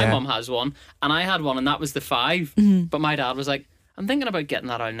one, my Yeah. mum has one, and I had one, and that was the 5. Mm-hmm. But my dad was like, I'm thinking about getting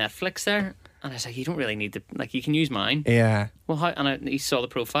that on Netflix there. And I was like, you don't really need to, like, you can use mine. Yeah. Well, how? And he saw the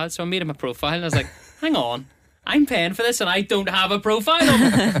profile, so I made him a profile, and I was like, hang on, I'm paying for this, and I don't have a profile.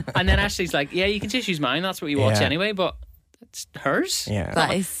 And then Ashley's like, yeah, you can just use mine. That's what you watch Yeah. anyway, but it's hers. Yeah.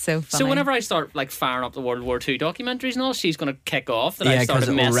 That is so funny. So whenever I start like firing up the World War II documentaries and all, she's going to kick off that Yeah, I 'cause started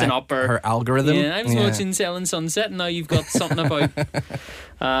it'll messing wreck up her algorithm. Yeah, I was watching Selling Sunset, and now you've got something about.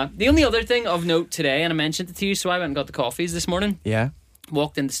 The only other thing of note today, and I mentioned it to you, so I went and got the coffees this morning. Yeah.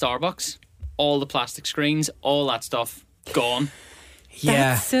 Walked into Starbucks, all the plastic screens, all that stuff gone.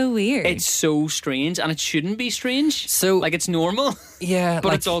 Yeah. That's so weird. It's so strange, and it shouldn't be strange. So- like it's normal, Yeah. but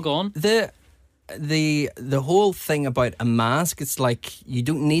like, it's all gone. The whole thing about a mask, it's like you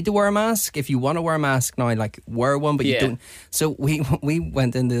don't need to wear a mask. If you want to wear a mask now, like wear one, but you Yeah. don't. So we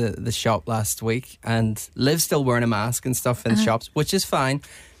went into the shop last week, and Liv's still wearing a mask and stuff in shops, which is fine.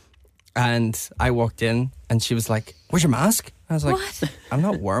 And I walked in, and she was like, "Where's your mask?" I was like, What? "I'm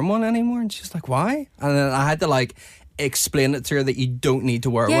not wearing one anymore." And she's like, "Why?" And then I had to like explain it to her that you don't need to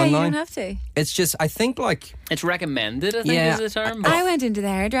wear yeah, one you now. don't have to. It's just, I think, like, It's recommended, I think, Yeah. is the term. But I went into the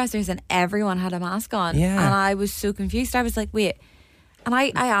hairdressers and everyone had a mask on. Yeah. And I was so confused. I was like, wait. And I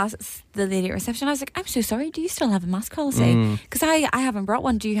asked the lady at reception, I was like, I'm so sorry, do you still have a mask policy? Because I haven't brought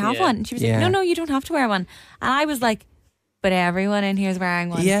one. Do you have Yeah. one? And she was Yeah. like, no, you don't have to wear one. And I was like, but everyone in here is wearing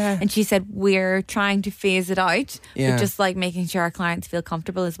one. Yeah. And she said, we're trying to phase it out. Yeah. But just like making sure our clients feel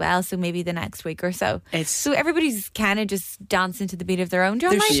comfortable as well. So maybe the next week or so. It's- So everybody's kind of just dancing to the beat of their own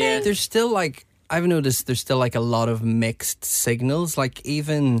drum, I there's, think. there's still like, I've noticed there's still like a lot of mixed signals. Like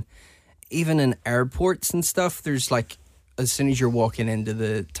even in airports and stuff, there's like, as soon as you're walking into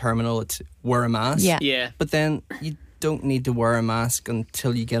the terminal, it's wear a mask. Yeah. yeah. But then you don't need to wear a mask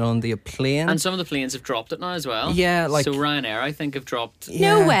until you get on the plane. And some of the planes have dropped it now as well. Yeah, like- so Ryanair, I think, have dropped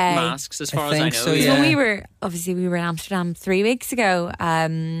No Yeah. way. masks as I far as I know. think so, Because yeah. when we were in Amsterdam 3 weeks ago,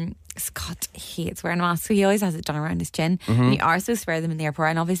 Scott hates wearing a mask, so he always has it down around his chin. And you are supposed to wear them in the airport,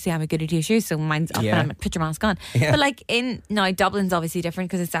 and obviously I'm a goody two shoes, so mine's up Yeah. and I'm put your mask on. Yeah. But like now Dublin's obviously different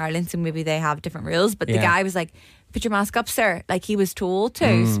because it's Ireland, so maybe they have different rules. But the Yeah. guy was like, "Put your mask up, sir." Like he was told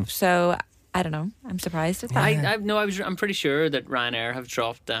to. So I don't know. I'm surprised at that. I'm pretty sure that Ryanair have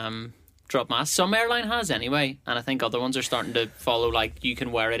dropped masks. Some airline has anyway, and I think other ones are starting to follow. Like you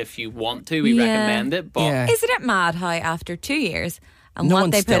can wear it if you want to. We Yeah. recommend it, but Yeah. Isn't it mad how after 2 years and No what one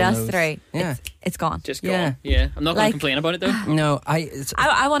they put still us knows. through, Yeah. it's gone. just Yeah. go. Yeah, I'm not going Like- to complain about it though. no,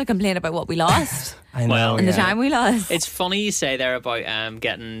 I want to complain about what we lost I know. Well, and yeah. the time we lost. It's funny you say there about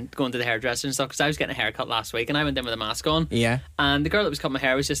going to the hairdresser and stuff, because I was getting a haircut last week and I went in with a mask on, Yeah. and the girl that was cutting my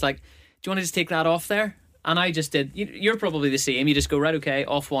hair was just like, "Do you want to just take that off there?" And I just did. You're probably the same. You just go, right, okay,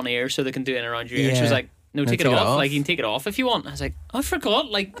 off one ear so they can do it around your ear. And she was Yeah. like, no, take it off. Like you can take it off if you want. I was like, oh, I forgot.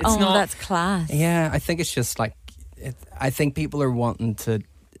 Like it's oh, not. that's class. Yeah, I think it's just like, I think people are wanting to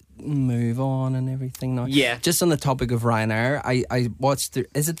move on and everything now. Yeah. Just on the topic of Ryanair, I watched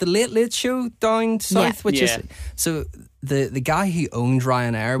is it the Late Late Show down south, which Yeah. is so the guy who owned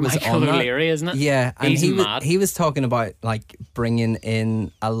Ryanair was Michael on that. O'Leary, isn't it? Yeah, and He's mad. he was talking about like bringing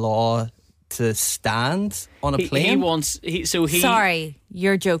in a law to stand on a plane. Sorry,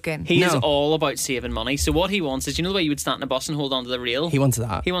 you're joking. He is No. all about saving money. So what he wants is, you know the way you would stand in a bus and hold onto the rail? He wants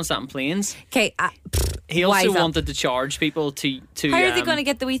that. He wants that in planes. Okay, He wise also up. wanted to charge people to How are they going to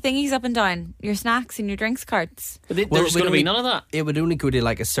get the wee thingies up and down? Your snacks and your drinks carts? There's Well, going to be none of that. It would only go to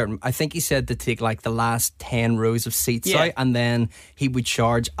like a certain. I think he said to take like the last 10 rows of seats Yeah. out, and then he would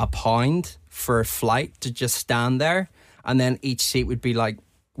charge £1 for a flight to just stand there, and then each seat would be like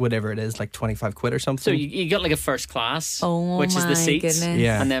whatever it is, like 25 quid or something. So you got like a first class, Oh which is my the seats, goodness.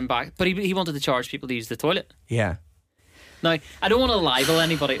 Yeah. and then back. But he wanted to charge people to use the toilet. yeah. Now, I don't want to libel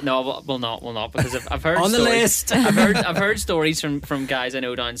anybody. No, we'll not, because I've heard On the stories, list. I've heard stories from guys I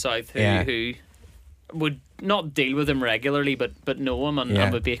know down south who Yeah. who would not deal with him regularly, but know him and, Yeah.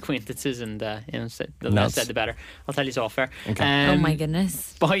 and would be acquaintances, and the less Nuts. said the better. I'll tell you off air. Okay. Oh my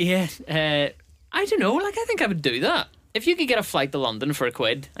goodness. But yeah, I don't know. Like, I think I would do that. If you could get a flight to London for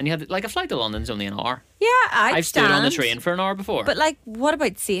 £1, and you had like a flight to London's only an hour. Yeah, I've stood on the stand. train for an hour before. But like, what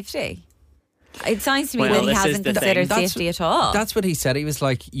about safety? It sounds to me Well, that he this is hasn't the thing. considered That's- safety at all. That's what he said. He was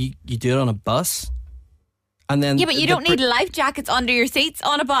like, you do it on a bus, and then Yeah, but you don't need life jackets under your seats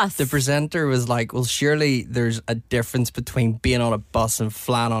on a bus. The presenter was like, well, surely there's a difference between being on a bus and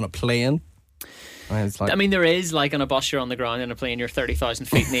flying on a plane. And I was like, I mean, there is, like, on a bus you're on the ground, and a plane you're 30,000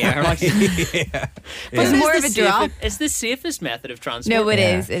 feet in the air. Like, It's it is more the of a drop. It's the safest method of transport. No, it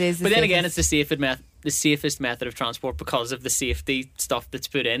Yeah. is. It is. But then again, it's the safest method of transport because of the safety stuff that's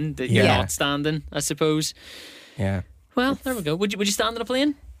put in that you're Yeah. not standing, I suppose. yeah. Well, there we go. Would you stand on a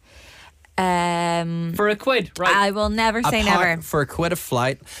plane Um, for £1? Right. I will never say Apart never. for quite a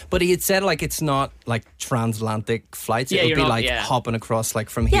flight, but he had said like it's not like transatlantic flights. Yeah, it would you're be not- like yeah. hopping across like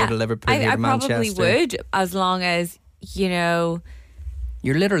from here to Liverpool, here I to Manchester. probably would, as long as you know.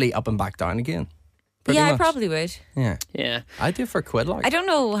 You're literally up and back down again. Pretty Yeah, I much. probably would. Yeah, Yeah. I do for £1. Like I don't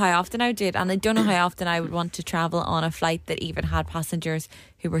know how often I would do it, and I don't know how often I would want to travel on a flight that even had passengers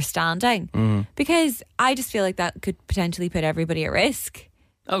who were standing, Mm. because I just feel like that could potentially put everybody at risk.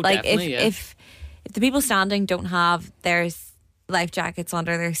 Oh, Like definitely, yeah. if the people standing don't have their life jackets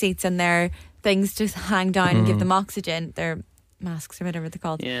under their seats and their things to hang down and give them oxygen, their masks or whatever they're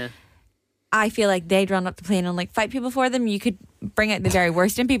called. Yeah. I feel like they'd run up the plane and like fight people for them. You could bring out the very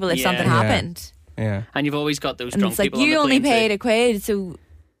worst in people if Yeah. something Yeah. happened. yeah. And you've always got those And drunk it's like, people on you the only plane too. paid £1, so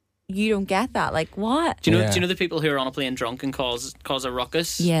you don't get that. Like, what? Do you know? Yeah. Do you know the people who are on a plane drunk and cause a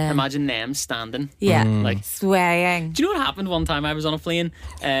ruckus? Yeah. Imagine them standing. Yeah, Like, swaying. do you know what happened one time I was on a plane?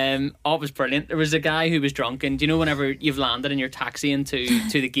 It was brilliant. There was a guy who was drunk, and do you know whenever you've landed and you're taxiing to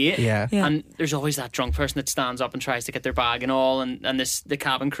the gate? Yeah. Yeah. And there's always that drunk person that stands up and tries to get their bag and all, and the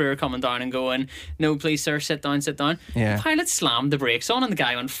cabin crew are coming down and going, "No, please, sir, sit down, sit down." Yeah. The pilot slammed the brakes on, and the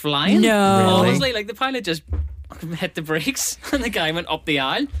guy went flying. No. Really? Honestly, like the pilot just hit the brakes, and the guy went up the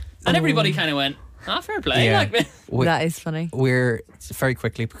aisle, and everybody kind of went, fair play. Yeah. Like, We- That is funny. We're very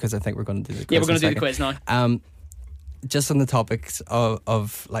quickly, because I think we're going to do the quiz. yeah, we're going to in do a the second. quiz now. Just on the topics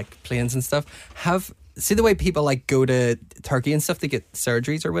of like planes and stuff, see the way people like go to Turkey and stuff to get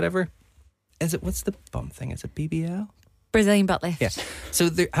surgeries or whatever? What's the bum thing? Is it BBL? Brazilian butt lift. Yeah. So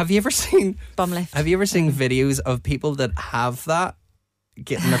have you ever seen Bum lift. videos of people that have that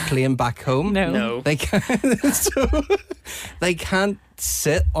getting a plane back home? No. They can't, so they can't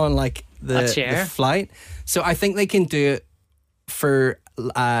sit on like A the chair? flight. So I think they can do it for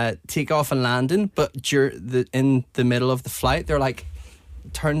takeoff and landing, but in the middle of the flight, they're like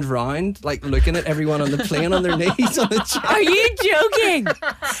turned round, like looking at everyone on the plane on their knees on the chair. Are you joking?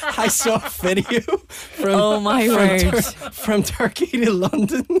 I saw a video from Oh my word. from Turkey to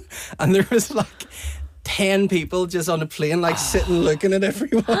London, and there was like 10 people just on a plane, like sitting looking at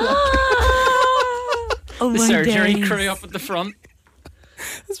everyone. Oh The my surgery days. crew up at the front.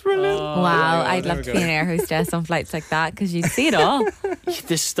 It's brilliant. Wow, I'd there love we to go. be an air hostess on flights like that because you see it all.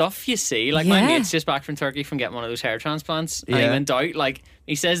 The stuff you see, like my Yeah. mate's just back from Turkey from getting one of those hair transplants, and he Yeah. went out like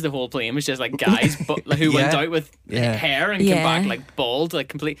he says the whole plane was just like guys, but like, who went Yeah. out with Yeah. hair and Yeah. came back like bald, like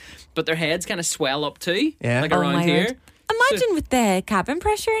complete, but their heads kind of swell up too, Yeah. like Oh around my here. word. Imagine with the cabin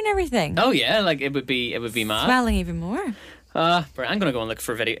pressure and everything. Oh yeah, like it would be mad. Swelling even more. Right, I'm gonna go and look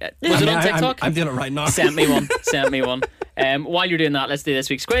for a video. Was it on TikTok? I'm doing it right now. Send me one. Send me one. While you're doing that, let's do this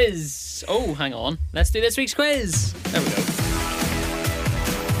week's quiz. Oh, hang on. Let's do this week's quiz. There we go.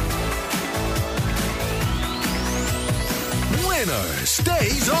 Winner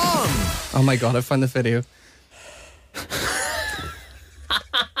stays on. Oh my god, I found the video.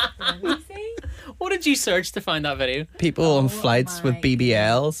 did you search to find that video? People on flights with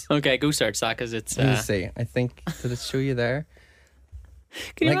BBLs. Okay, go search that because it's. Let me see. I think, did it show you there?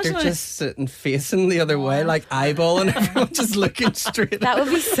 Can you Like they're imagine just sitting facing the other way, like eyeballing everyone, just looking straight. That would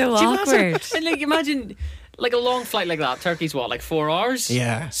be so Do you imagine- awkward. And like, imagine like a long flight like that. Turkey's what, like 4 hours?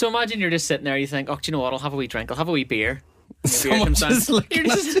 Yeah. So imagine you're just sitting there. You think, oh, do you know what? I'll have a wee drink. I'll have a wee beer. And the beer Someone comes down. just looking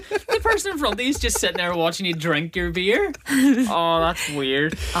You're just, the person in front of you is just sitting there watching you drink your beer. Oh, that's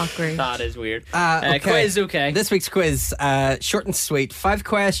weird. Awkward. That is weird. Okay. Quiz, okay. This week's quiz, short and sweet. 5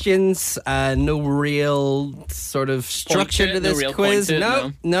 questions, no real sort of structure to to it, no this real quiz. point to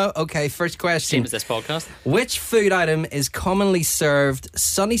it, No. Okay, first Same question. as this podcast. Which food item is commonly served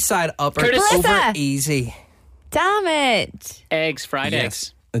sunny side up or Curtis. over Melissa. easy? Damn it. Eggs, fried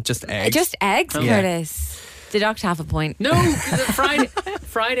eggs. Just eggs. Just eggs, Yeah. Curtis. Deduct half a point. No,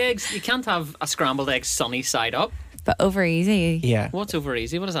 fried eggs. You can't have a scrambled egg sunny side up. But over easy. Yeah. What's over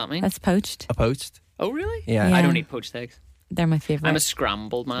easy? What does that mean? That's poached. A poached? Oh, really? Yeah. Yeah. I don't eat poached eggs. They're my favourite. I'm a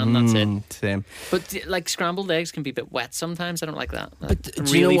scrambled man. That's it. Same. But like scrambled eggs can be a bit wet sometimes. I don't like that. But That's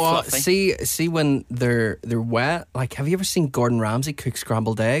do you really know what? fluffy. See when they're wet. Like, have you ever seen Gordon Ramsay cook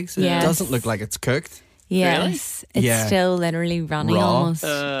scrambled eggs? Yes. It doesn't look like it's cooked. Yes. It's Yeah. still literally runny Raw. almost.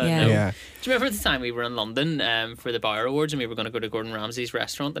 No. Yeah. Do you remember the time we were in London for the Bauer Awards and we were going to go to Gordon Ramsay's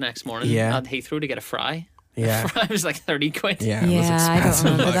restaurant the next morning Yeah. at Heathrow to get a fry? Yeah. A fry was like 30 quid. Yeah, it was Yeah, I don't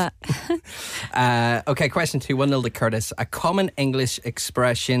expensive. remember like. that. Okay, question 2, 1-0 to Curtis. A common English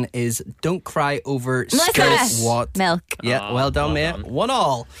expression is "Don't cry over Melissa. spilt what?" Milk. Yeah, Oh, well done, well mate. done.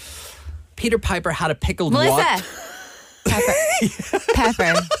 1-1. Peter Piper had a pickled Melissa. what?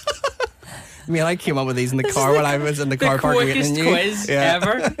 Pepper. I mean, I came up with these in the car when I was in the car The park waiting quickest on you. quiz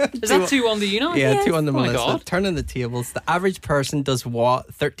ever. Is that 2-1 to you now? Yeah, Yes. 2 on the Oh my Melissa. God. Turning the tables. The average person does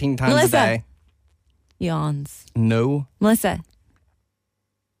what 13 times Melissa. a day? Yawns. No. Melissa.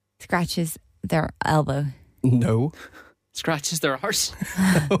 Scratches their elbow. No. Scratches their arse.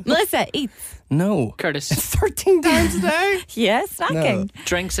 Melissa eats. No. Curtis 13 times a day? Yes, snacking.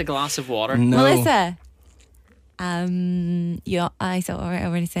 drinks a glass of water. No. Melissa. I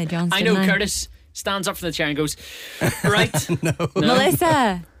already said Johnson. I know Curtis stands up from the chair and goes, right. No.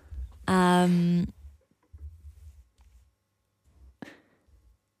 Melissa.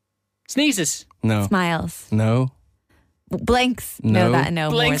 Sneezes. No. Smiles. No. Blinks. No.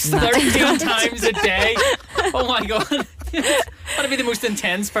 Blinks more than that. 13 times a day. Oh my God. That'd be the most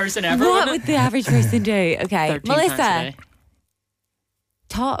intense person ever. What wouldn't would it? the average person do? Okay, 13 times a Melissa day.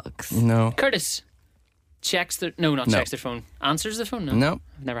 talks. No. Curtis checks their checks their phone. Answers the phone. No. No.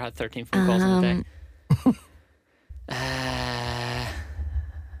 I've never had 13 phone calls in a day.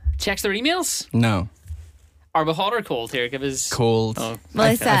 Checks their emails. No. Are we hot or cold here? Give us Cold. Oh.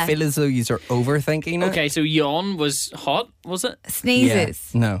 Melissa I feel as though you are overthinking it. Okay, so yawn was hot, was it?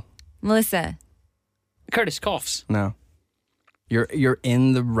 sneezes. Yeah. No. Melissa Curtis coughs. No. You're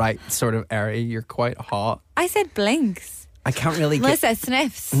in the right sort of area. You're quite hot. I said blinks. I can't really get. Melissa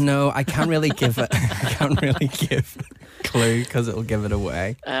sniffs. No, I can't really give it. I can't really give a clue because it'll give it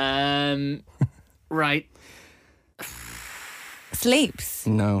away. Right. Sleeps.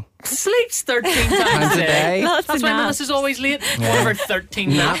 No. Sleeps 13 times a day. Lots That's of why naps. Melissa's always late. One of her 13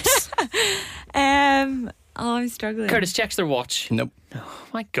 naps. Oh, I'm struggling. Curtis checks their watch. Nope. Oh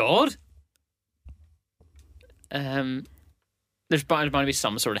my God. There's bound to be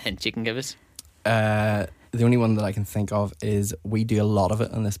some sort of hint you can give us. The only one that I can think of is we do a lot of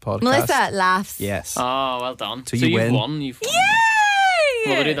it on this podcast. Melissa laughs. Yes. Oh, well done. So you you've win. won. You've won.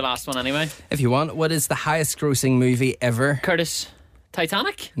 Yay! We'll do the last one anyway. If you want, what is the highest grossing movie ever? Curtis,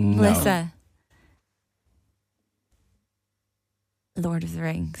 Titanic? No. Melissa. Lord of the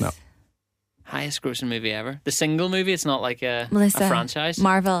Rings. No. Highest grossing movie ever. The single movie, it's not like a Melissa. franchise.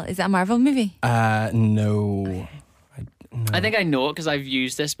 Marvel. Is that a Marvel movie? No. I think I know it because I've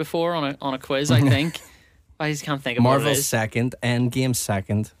used this before on a quiz, I think. I just can't think of what it Marvel's is. second, Endgame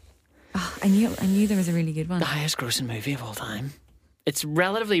second. Oh, I knew there was a really good one. The highest grossing movie of all time. It's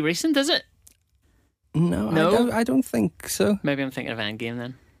relatively recent, is it? No, No? I don't think so. Maybe I'm thinking of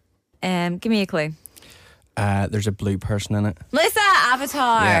Endgame then. Give me a clue. There's a blue person in it. Melissa,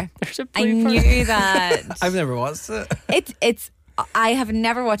 Avatar. Yeah. There's a I blue knew that. I've never watched it. It's. I have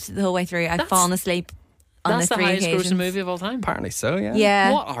never watched it the whole way through. I've fallen asleep on That's the the three highest occasions. grossing movie of all time. Apparently so, yeah.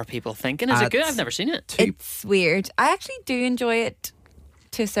 Yeah, What are people thinking? Is it good? It's- I've never seen it. it's weird. I actually do enjoy it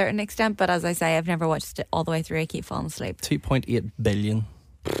to a certain extent, but as I say, I've never watched it all the way through. I keep falling asleep. 2.8 billion.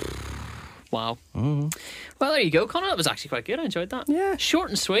 Wow. Well, there you go, Connor. That was actually quite good. I enjoyed that. Yeah. Short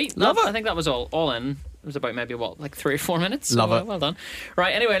and sweet. Love it. I think that was all in. It was about maybe, like 3 or 4 minutes? Love So, it. Well done.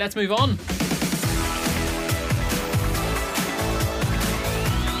 Right, anyway, let's move on.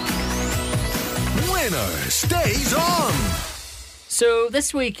 Winner stays on. So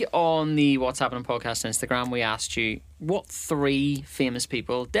this week on the What's Happening podcast Instagram, we asked you what 3 famous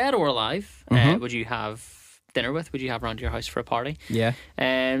people, dead or alive, would you have dinner with? Would you have around your house for a party? Yeah.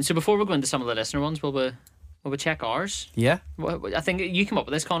 So before we go into some of the listener ones, will we check ours? Yeah. I think you came up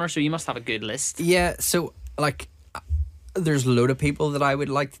with this, Connor, so you must have a good list. Yeah, so like there's a load of people that I would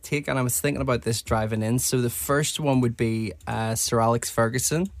like to take, and I was thinking about this driving in. So the first one would be Sir Alex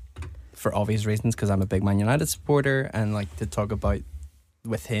Ferguson, for obvious reasons, because I'm a big Man United supporter, and like to talk about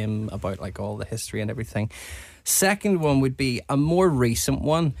with him about like all the history and everything. Second one would be a more recent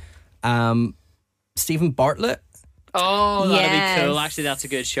one, Stephen Bartlett. Oh, that'd Yes. be cool. Actually, that's a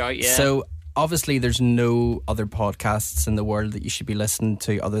good shout. Yeah. So obviously there's no other podcasts in the world that you should be listening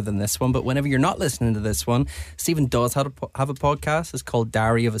to other than this one, but whenever you're not listening to this one, Stephen does have a podcast. It's called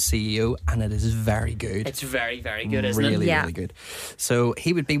Diary of a CEO, and it is very good. it's very, very good, isn't really, it? Yeah. really good. So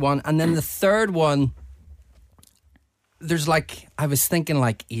he would be one. And then the third one, there's like, I was thinking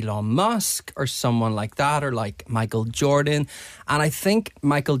like Elon Musk or someone like that, or like Michael Jordan. And I think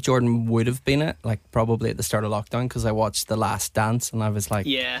Michael Jordan would have been it, like probably at the start of lockdown, because I watched The Last Dance and I was like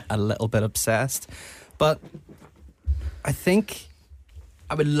Yeah. a little bit obsessed. But I think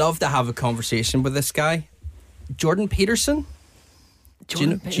I would love to have a conversation with this guy, Jordan Peterson. Do you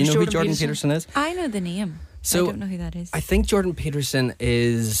know who Jordan Peterson is? I know the name. So, I don't know who that is. I think Jordan Peterson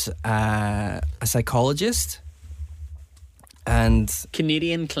is a psychologist. And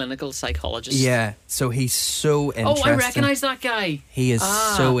Canadian clinical psychologist. yeah, so he's so Oh, interesting. I recognise that guy. He is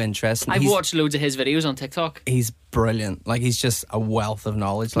so interesting. I've he's, watched loads of his videos on TikTok. He's brilliant. Like, he's just a wealth of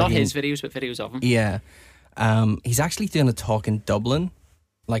knowledge. Like, Not his videos, but videos of him. Yeah. He's actually doing a talk in Dublin,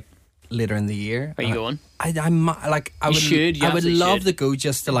 like later in the year. Are you going? I'm like, I You would, should, you I would absolutely love should. to go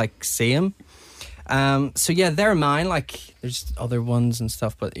just to like see him. So yeah, they're mine. Like, there's other ones and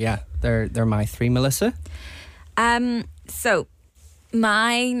stuff, but yeah, they're my 3. Melissa. So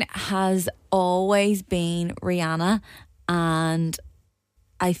mine has always been Rihanna, and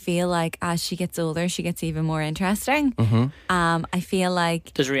I feel like as she gets older, she gets even more interesting. I feel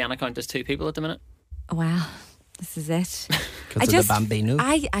like, Does Rihanna count as 2 people at the minute? wow, this is it. Because of the Bambino.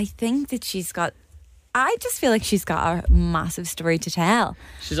 I think that I just feel like she's got a massive story to tell.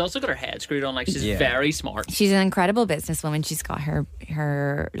 She's also got her head screwed on. Like, she's Yeah. very smart. She's an incredible businesswoman. She's got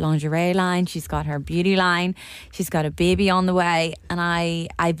her lingerie line. She's got her beauty line. She's got a baby on the way. And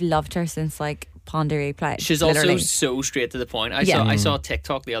I've loved her since like Pondery Play. She's literally. also so straight to the point. I Yeah. saw a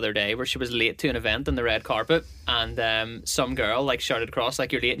TikTok the other day where she was late to an event on the red carpet, and some girl like shouted across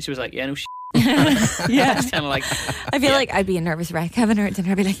like, "You're late," and she was like, "Yeah, no." Yeah. It's kind of like, I feel like I'd be a nervous wreck having her at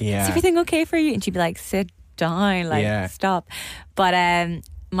dinner. I'd be like, Yeah. is everything okay for you? And she'd be like, sit down, like, Yeah. stop. But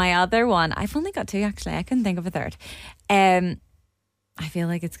my other one, I've only got 2 actually. I couldn't think of a third. I feel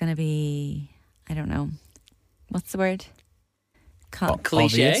like it's going to be, I don't know. What's the word? cliche.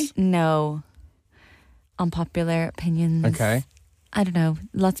 Obvious. No. Unpopular opinions. Okay. I don't know.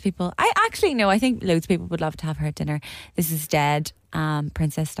 Lots of people. I actually know. I think loads of people would love to have her at dinner. This is dead.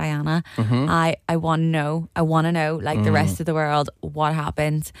 Princess Diana. I want to know. I want to know, like the rest of the world, what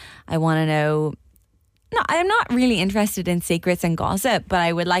happened. I want to know. No, I'm not really interested in secrets and gossip, but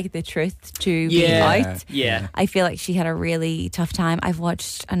I would like the truth to be Yeah. out. Yeah. I feel like she had a really tough time. I've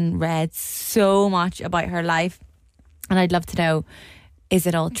watched and read so much about her life, and I'd love to know: is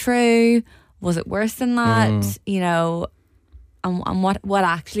it all true? Was it worse than that? You know, and what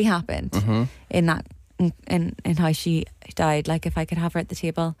actually happened in that in how she died. Like, if I could have her at the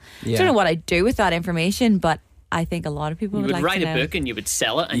table, I Yeah. don't know what I'd do with that information, but I think a lot of people You would would like write to a know. book and you would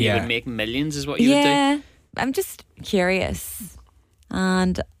sell it and you Yeah. would make millions, is what you would do. Yeah, I'm just curious,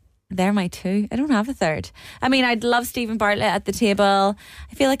 and they're my 2. I don't have a third. I mean, I'd love Stephen Bartlett at the table.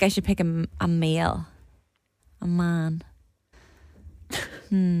 I feel like I should pick a male, a man.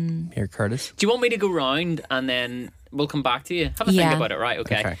 Here, Curtis. Do you want me to go round and then we'll come back to you? Have a Yeah. think about it, right?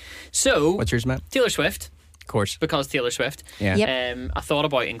 Okay. Okay. So, What's yours, Matt? Taylor Swift, Of course. because Taylor Swift. Yeah. Yep. I thought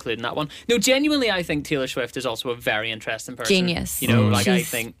about including that one. No, genuinely, I think Taylor Swift is also a very interesting person. Genius. You know, like I She's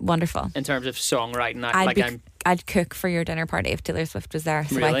think wonderful. in terms of songwriting, I'm I'd cook for your dinner party if Taylor Swift was there,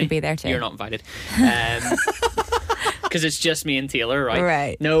 so really. I could be there too. You're not invited. Because it's just me and Taylor, right?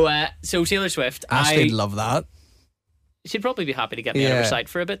 Right. No, so Taylor Swift, Ashley'd love that. she'd probably be happy to get me out of her Yeah. sight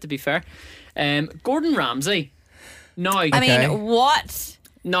for a bit, to be fair. Gordon Ramsay. Now, I Okay. mean, what?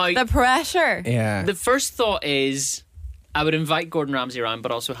 now The pressure. Yeah. the first thought is I would invite Gordon Ramsay around,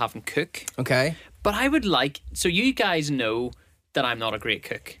 but also have him cook. Okay. But I would like, so you guys know that I'm not a great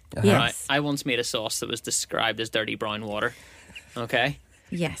cook. Yes. Right? I once made a sauce that was described as dirty brown water. Okay?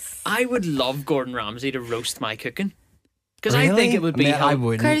 Yes. I would love Gordon Ramsay to roast my cooking. Because I think it would be. I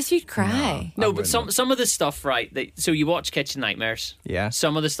wouldn't. Curtis, you'd cry. No, I but wouldn't. some of the stuff, right? So you watch Kitchen Nightmares. Yeah.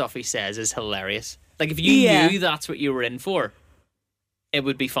 Some of the stuff he says is hilarious. Like if you Yeah. knew that's what you were in for, it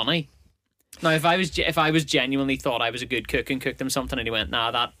would be funny. Now, if I was genuinely thought I was a good cook and cooked him something and he went,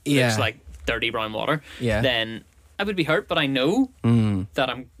 nah, that Yeah. looks like dirty brown water, Yeah. then I would be hurt. But I know that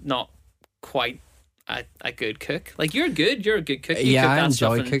I'm not quite a good cook. Like you're a good cook. You Yeah, cook I that enjoy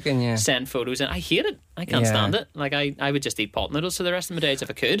stuff and cooking, yeah. send photos, and I hate it. I can't Yeah. stand it. Like I would just eat pot noodles for the rest of my days if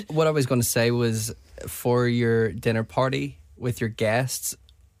I could. What I was going to say was, for your dinner party with your guests,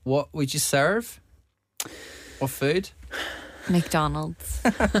 what would you serve? What food? McDonald's.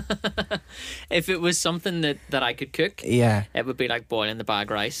 If it was something that I could cook, Yeah. it would be like boiling the bag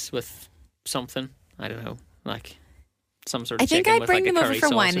rice with something. I don't know, like some sort of I think chicken I'd with bring like a them over curry for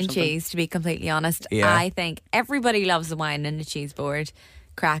sauce wine or and something. cheese, to be completely honest. Yeah. I think everybody loves the wine and the cheese board.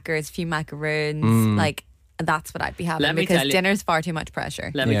 Crackers, a few macaroons. Mm. Like, that's what I'd be having Let me because tell you- dinner's far too much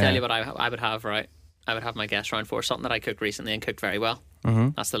pressure. Let me Yeah. tell you what I would have, right? I would have my guests round for something that I cooked recently and cooked very well. Mm-hmm.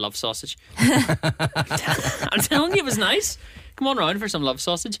 That's the love sausage. I'm telling you, it was nice. Come on round for some love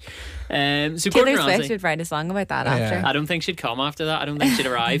sausage. So Gordon Taylor Swift Ramsay. would write a song about that Yeah. after. I don't think she'd come after that. I don't think she'd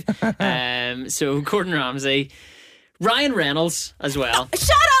arrive. So Gordon Ramsay, Ryan Reynolds as well. Shut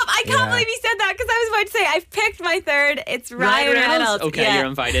up! I can't Yeah. believe you said that because I was about to say I've picked my third. It's Ryan Reynolds. Okay, Yeah. you're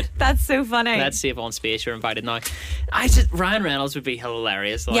invited. That's so funny. Let's save on space. You're invited now. Ryan Reynolds would be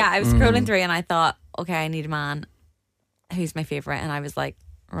hilarious. Like, Yeah, I was scrolling through and I thought, okay, I need a man who's my favourite, and I was like,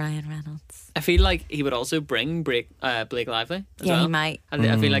 Ryan Reynolds. I feel like he would also bring Blake Lively as Yeah, well. he might. And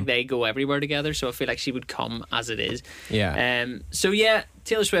I feel like they go everywhere together, so I feel like she would come as it is. Yeah. So yeah,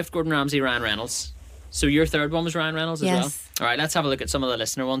 Taylor Swift, Gordon Ramsay, Ryan Reynolds. So your third one was Ryan Reynolds as Yes. well? All right, let's have a look at some of the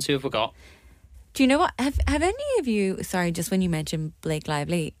listener ones. Who have we got? Do you know what? Have any of you, sorry, just when you mentioned Blake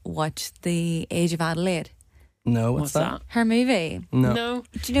Lively, watched The Age of Adelaide? No, What's that? Her movie. No.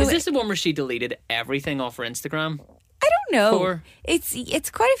 Do you know Is this the one where she deleted everything off her Instagram? I don't know. For- It's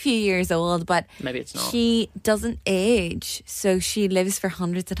quite a few years old, but Maybe it's not. she doesn't age, so she lives for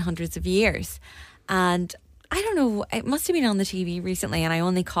hundreds and hundreds of years. And I don't know, it must have been on the TV recently, and I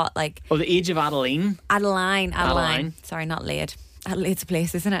only caught like Oh, The Age of Adeline. Adeline. Sorry, not Lade. Adelaide's a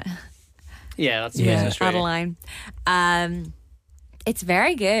place, isn't it? Yeah, that's Yeah. in Australia. Adeline. It's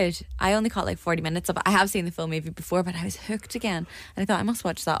very good. I only caught like 40 minutes of it. I have seen the full movie before, but I was hooked again. And I thought I must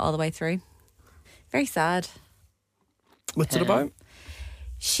watch that all the way through. Very sad. What's it about?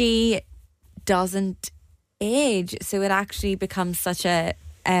 She doesn't age, so it actually becomes such a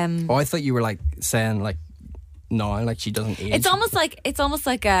Oh, I thought you were like saying like, no, like she doesn't age. it's almost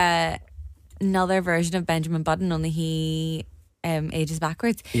like another version of Benjamin Button, only he ages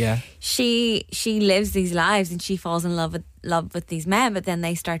backwards. Yeah. She lives these lives and she falls in love with these men, but then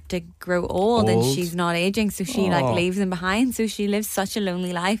they start to grow old and Old. she's not aging, so she like Oh. leaves them behind. So she lives such a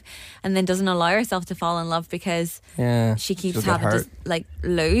lonely life and then doesn't allow herself to fall in love because Yeah. she keeps She'll get having to hurt. like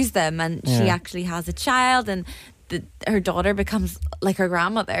lose them, and she Yeah. actually has a child, and her daughter becomes like her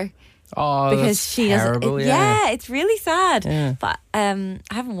grandmother Oh, because that's she terrible. doesn't. Yeah. It's really sad. Yeah. But I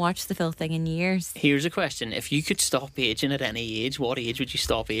haven't watched the full thing in years. Here's a question. If you could stop aging at any age, what age would you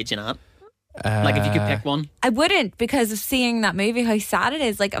stop aging at? Like if you could pick one. I wouldn't, because of seeing that movie, how sad it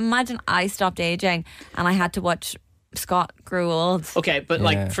is. Like, imagine I stopped aging and I had to watch Scott grow old. Okay, but Yeah.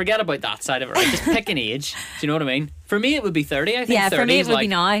 like forget about that side of it, right? Just pick an age. Do you know what I mean? For me it would be 30. I think Yeah, 30 for me is it would like be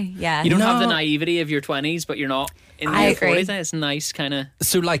now. Yeah. you don't have the No. naivety of your 20s, but you're not in I your agree. 40s. It's nice kind of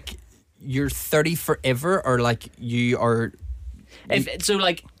So like, you're 30 forever, or like you are? so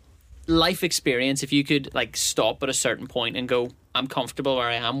like life experience, if you could like stop at a certain point and go, I'm comfortable where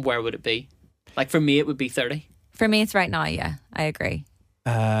I am, where would it be? Like for me it would be 30. For me, it's right now. Yeah, I agree.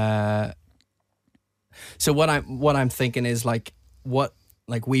 So what I'm thinking is like, what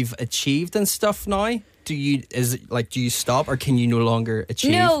like we've achieved and stuff now. Do you stop, or can you no longer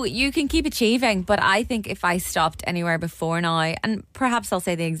achieve? No, you can keep achieving, but I think if I stopped anywhere before now, and perhaps I'll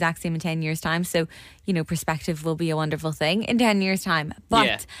say the exact same in 10 years' time, so, you know, perspective will be a wonderful thing in 10 years' time. But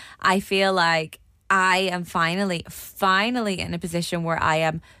Yeah. I feel like I am finally in a position where I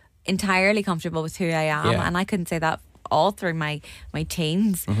am entirely comfortable with who I am, Yeah. and I couldn't say that all through my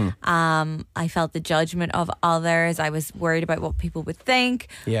teens. I felt the judgment of others. I was worried about what people would think,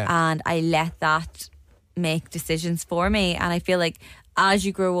 Yeah. and I let that make decisions for me. And I feel like as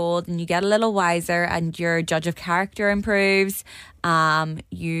you grow old and you get a little wiser and your judge of character improves,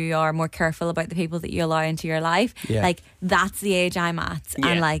 you are more careful about the people that you allow into your life. Yeah. Like, that's the age I'm at. Yeah.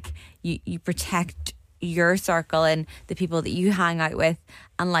 And like you protect your circle and the people that you hang out with,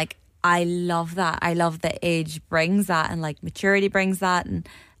 and like I love that. I love that age brings that, and like maturity brings that, and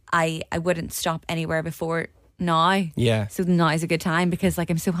I wouldn't stop anywhere before now. Yeah. So now is a good time because like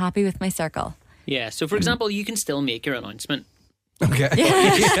I'm so happy with my circle. Yeah. So, for example, you can still make your announcement. Okay. Do you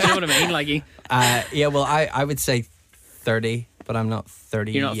know what I mean? Like, Yeah, well, I would say 30, but I'm not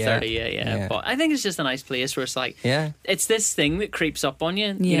 30 you're not yet. 30 yet, yeah. But I think it's just a nice place where it's like, Yeah. it's this thing that creeps up on you,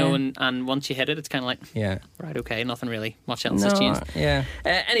 you Yeah. know, and once you hit it, it's kind of like, Yeah. right, okay, nothing really much else has changed. Yeah.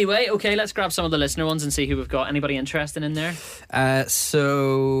 Anyway, okay, let's grab some of the listener ones and see who we've got. Anybody interested in there?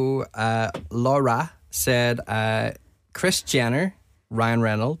 So Laura said Kris Jenner, Ryan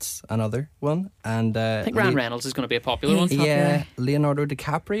Reynolds, another one, and I think Ryan Reynolds is going to be a popular one. Yeah, Leonardo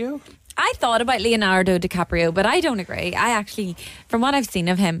DiCaprio. I thought about Leonardo DiCaprio, but I don't agree. I actually, from what I've seen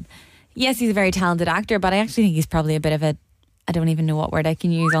of him, yes, he's a very talented actor, but I actually think he's probably a bit of a, I don't even know what word I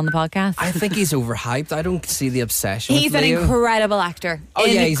can use on the podcast. I think he's overhyped. I don't see the obsession. He's with an Leo. incredible actor. Oh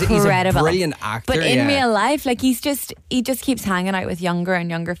yeah, he's a Incredible. brilliant actor. But in yeah. real life, like he just keeps hanging out with younger and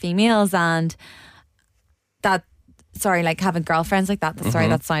younger females, and that, sorry, like having girlfriends like that. Sorry,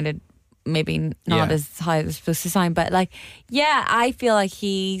 that sounded maybe not Yeah. as how it was supposed to sound, but like, yeah, I feel like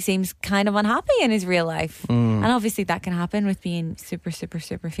he seems kind of unhappy in his real life, and obviously that can happen with being super, super,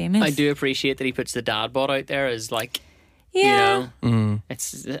 super famous. I do appreciate that he puts the dad bod out there as like, yeah. you know,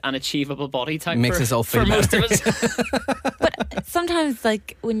 it's an achievable body type Makes for, us all feel for most of us. But sometimes,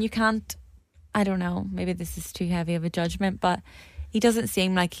 like when you can't, I don't know, maybe this is too heavy of a judgment, but he doesn't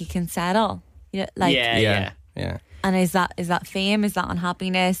seem like he can settle. You know, like, yeah. yeah. and is that fame? Is that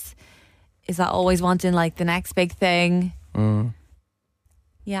unhappiness? Is that always wanting like the next big thing?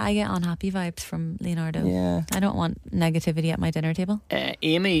 Yeah, I get unhappy vibes from Leonardo. Yeah. I don't want negativity at my dinner table.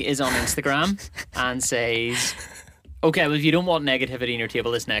 Amy is on Instagram and says, okay, well, if you don't want negativity in your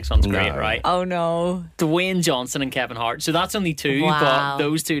table, this next one's great, No. right? Oh no. Dwayne Johnson and Kevin Hart. So that's only two, Wow. but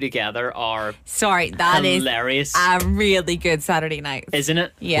those two together are Sorry, that is hilarious, a really good Saturday night. isn't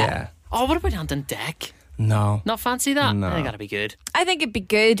it? Yeah. Oh, what about Ant and Dec? No. Not fancy that? No. I think that'd be good. I think it'd be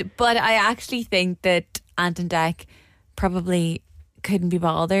good, but I actually think that Ant and Dec probably couldn't be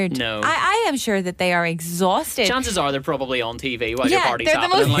bothered. No. I am sure that they are exhausted. Chances are they're probably on TV while your Yeah, party's they're the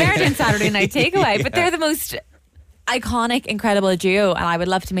happening. most, like- they're doing Saturday Night Takeaway, but they're the most iconic, incredible duo, and I would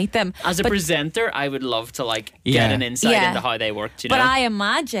love to meet them. As a But- presenter, I would love to like Yeah. get an insight Yeah. into how they work. You But know, I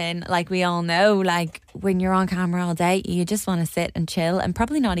imagine, like we all know, like when you're on camera all day, you just want to sit and chill and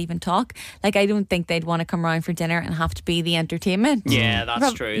probably not even talk. Like I don't think they'd want to come around for dinner and have to be the entertainment. yeah,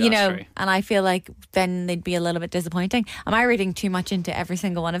 that's true. That's you know, true. and I feel like then they'd be a little bit disappointing. Am I reading too much into every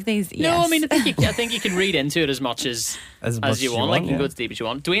single one of these? No, Yes. I mean, I think you can read into it as much as much you want. Like you can yeah. go as deep as you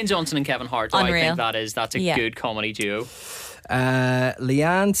want. Dwayne Johnson and Kevin Hart. I Unreal. think that's a Yeah. good comedy duo.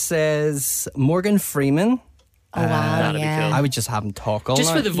 Leanne says Morgan Freeman. Oh wow, that'd be yeah. cool. I would just have him talk all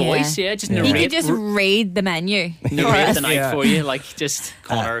Just night. for the voice, yeah. Just He narrate, could just read the menu. for narrate us. the night Yeah. for you. Like just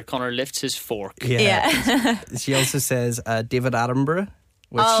Connor lifts his fork. Yeah. She also says David Attenborough,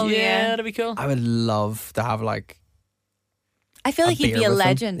 which Oh, yeah, yeah. that'd be cool. I would love to have like I feel like he'd beer be a with him.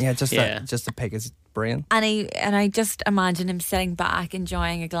 legend. Yeah, just Yeah. just to pick his brain. And I just imagine him sitting back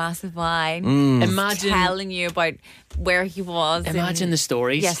enjoying a glass of wine, Imagine telling you about where he was. Imagine and the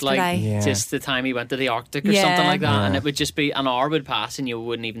stories, yesterday. like Yeah. just the time he went to the Arctic or Yeah. something like that, and Yeah. it would just be an hour would pass and you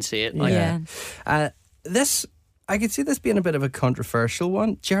wouldn't even see it. Like, yeah. This I could see this being a bit of a controversial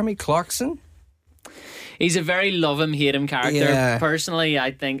one. Jeremy Clarkson. he's a very love him, hate him character. Yeah. Personally,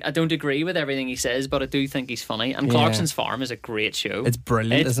 I think I don't agree with everything he says, but I do think he's funny. And Yeah. Clarkson's Farm is a great show. It's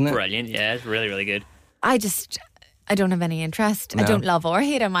brilliant, It's isn't it? brilliant. Yeah, it's really, really good. I don't have any interest. I No. don't love or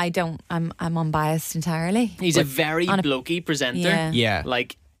hate him. I'm unbiased entirely. He's a very on a- blokey presenter. Yeah. Yeah.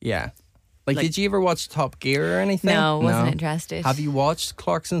 Like, Yeah. Like, Like- did you ever watch Top Gear or anything? No, wasn't interested. Have you watched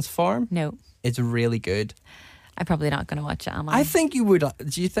Clarkson's Farm? No, It's really good. I'm probably not going to watch it. Am I? I think you would.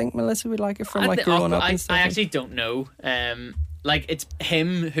 Do you think Melissa would like it from like I, growing up I, and stuff? I actually don't know. Like it's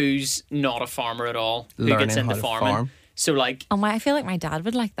him who's not a farmer at all who Learning gets into how to farming. farm. So like, I feel like my dad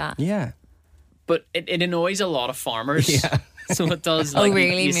would like that. Yeah. but it annoys a lot of farmers. Yeah. So it does. Oh, Like,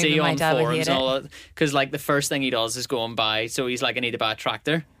 really? You Maybe see my on dad would forums hate and all that. Because like the first thing he does is go and buy. So he's like, I need to buy a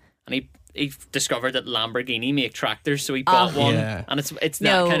tractor, and he discovered that Lamborghini make tractors, so he bought one, Yeah. and it's that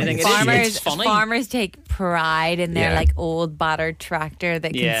No, kind of thing. farmers It's funny. farmers take pride in their Yeah. like old battered tractor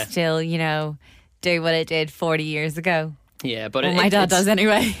that can Yeah. still, do what it did 40 years ago. Yeah, but Well, my dad does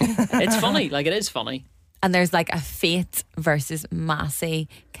anyway. It's funny. Like it is funny. And there's like a Fate versus Massey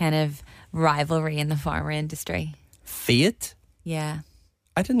kind of rivalry in the farmer industry. Fiat. Yeah.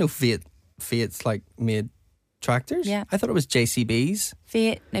 I didn't know Fiat's like made tractors. Yeah. I thought it was JCB's.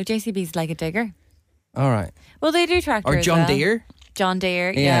 Fate. No, JCB's like a digger. All right. Well, they do tractors. Or John Deere. John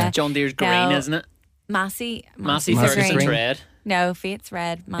Deere, Yeah. yeah. John Deere's green, No. isn't it? Massey. Massey Massey's Ferguson's green. red. No, Fate's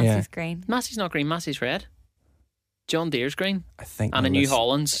red. Massey's Yeah. green. Massey's not green. Massey's red. John Deere's green. I think And a New Melissa-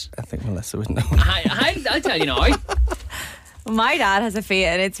 Holland's. I think Melissa would know. I tell you now. My dad has a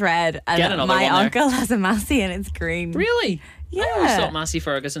Fiat and it's red, Get and another my one there. uncle has a Massey and it's green. Really? Yeah. I always thought Massey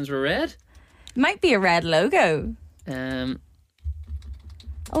Ferguson's were red. Might be a red logo.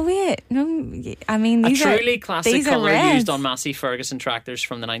 Oh wait, no. I mean, A these truly are, classic these are colour red. used on Massey Ferguson tractors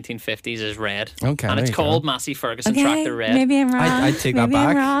from the 1950s is red. Okay, And there it's you go. called Massey Ferguson Okay, Tractor Red. maybe I'm wrong. I'd take that Maybe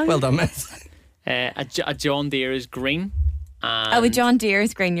I'm back. wrong. Well done, miss. A John Deere is green. And, Oh, with John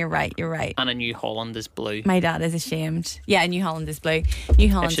Deere's green. You're right. You're right. and a New Holland is blue. My dad is ashamed. Yeah, New Holland is blue. New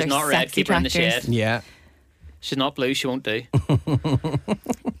Hollands she's are not red, sexy keep her in the tractors. shed. Yeah. She's not blue, she won't do.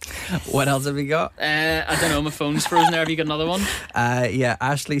 What else have we got? I don't know, my phone's frozen there. Have you got another one? Yeah,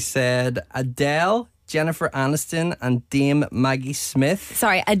 Ashley said Adele, Jennifer Aniston, and Dame Maggie Smith.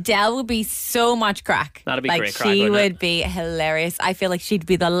 Sorry, Adele would be so much crack. That'd be like, great crack, She wouldn't it? would be hilarious. I feel like she'd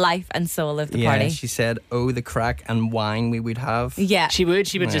be the life and soul of the Yeah, party. she said, "Oh, the crack and wine we would have." Yeah. She would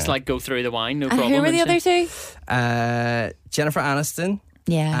just like go through the wine, no and problem. who were the wouldn't other she? two? Jennifer Aniston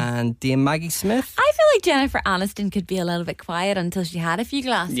Yeah. and Dame Maggie Smith. I feel like Jennifer Aniston could be a little bit quiet until she had a few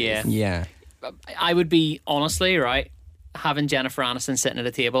glasses. Yeah. Yeah. I would be, honestly, right, having Jennifer Aniston sitting at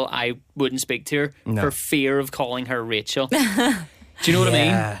a table, I wouldn't speak to her No. for fear of calling her Rachel. Do you know what I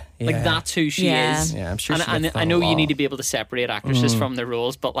Yeah, mean? Like, yeah. that's who she Yeah. is. Yeah, I'm sure And, she gets and that I a know you lot. need to be able to separate actresses from their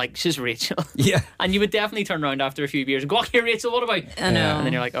roles, but, like, she's Rachel. Yeah. And you would definitely turn around after a few years and go, here, Rachel, what about? I know. And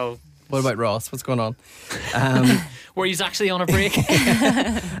then you're like, oh, What about Ross? What's going on? were you actually on a break?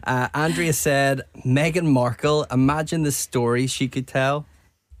 Andrea said Meghan Markle. Imagine the story she could tell.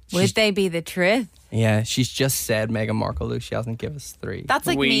 Would they be the truth? Yeah, she's just said Meghan Markle, though she hasn't given us three. That's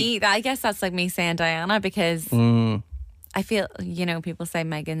like We- me. I guess that's like me saying Diana because Mm. I feel, people say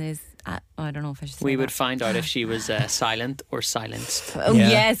Megan is, I don't know if I should say We that. would find out if she was silent or silenced. Oh, Yeah,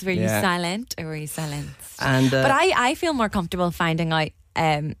 yes. Were you yeah. silent or were you silenced? And But I feel more comfortable finding out,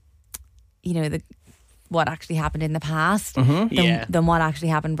 what actually happened in the past Yeah. than what actually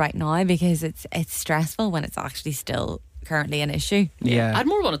happened right now because it's stressful when it's actually still currently an issue. yeah, I'd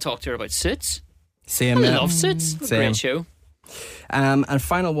more want to talk to her about Suits. same. I yeah. love Suits. What a Same. great show. And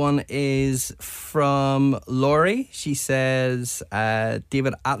final one is from Laurie. She says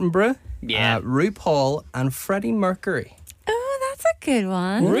David Attenborough, Yeah. RuPaul, and Freddie Mercury. Oh, that's a good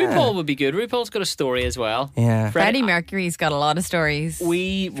one. RuPaul would be good. RuPaul's got a story as well. Yeah. Freddie Mercury's got a lot of stories.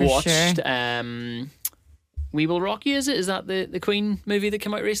 We For watched sure. We Will Rock You, is it? Is that the Queen movie that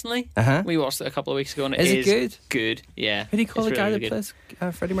came out recently? Uh-huh. We watched it a couple of weeks ago and Is it good? Good, yeah. Who do you call It's the guy really, that really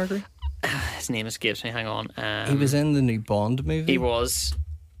plays Freddie Mercury? good. His name escapes me, hang on. He was in the new Bond movie. He was.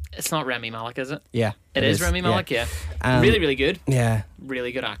 It's not Remy Malek, is it? Yeah. It is Remy Malek, yeah. Really, really good. Yeah.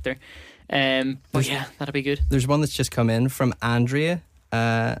 Really good actor. But yeah, that'd be good. There's one that's just come in from Andrea.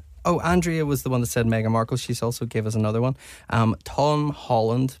 Andrea was the one that said Meghan Markle. She's also gave us another one. Tom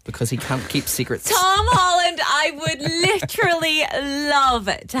Holland, because he can't keep secrets. Tom Holland, I would literally love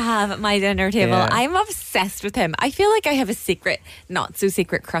to have at my dinner table. Yeah. I'm obsessed with him. I feel like I have a secret, not so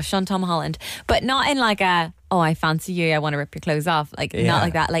secret crush on Tom Holland, but not in like a, oh, I fancy you, I want to rip your clothes off. Like, Yeah. not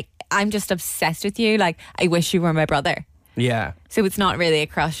like that. Like, I'm just obsessed with you. Like, I wish you were my brother. Yeah. So it's not really a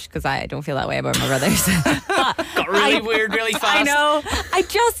crush because I don't feel that way about my brothers. But Got really weird really fast. I know. I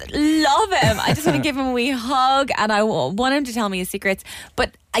just love him. I just want to give him a wee hug and I want him to tell me his secrets.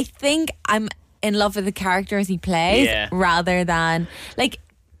 But I think I'm in love with the characters he plays Yeah. rather than, like,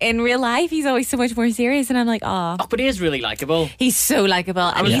 in real life, he's always so much more serious. And I'm like, oh, Oh, but he is really likable. he's so likable.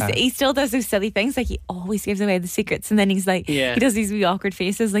 And Yeah. he still does those silly things. Like, he always gives away the secrets. And then he's like, Yeah. he does these wee awkward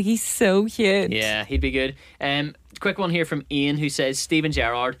faces. Like, he's so cute. Yeah, he'd be good. Quick one here from Ian who says Stephen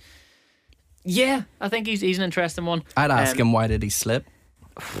Gerrard. Yeah, I think he's an interesting one. I'd ask him why did he slip.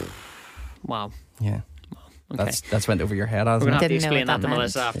 Wow. Yeah. Okay. That's went over your head, hasn't We're going to it? have to Didn't know explain what that to that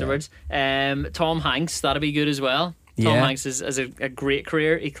Melissa meant. afterwards. Tom Hanks, that'd be good as well. Tom Yeah. Hanks has a great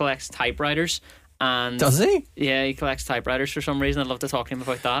career. He collects typewriters. And Does he? Yeah, he collects typewriters for some reason. I'd love to talk to him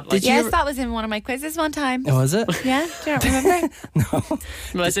about that. Like, Did you Yes, ever- that was in one of my quizzes one time. Oh, is it? Yeah, do you not remember?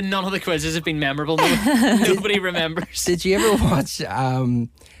 Melissa, none of the quizzes have been memorable. Nobody remembers. Did you ever watch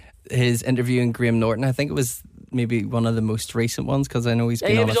his interview in Graham Norton? I think it was maybe one of the most recent ones because I know he's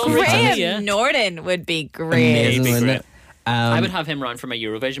been Yeah, on he a was few on times. Graham. Graham Yeah. Norton would be great. Amazing, He'd be wouldn't great. it? I would have him round from a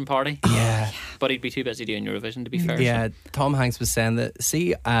Eurovision party, Yeah. but he'd be too busy doing Eurovision, to be fair. Yeah, Tom Hanks was saying that.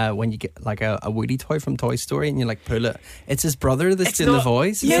 See, when you get like a Woody toy from Toy Story and you like pull it, it's his brother that's It's doing the not-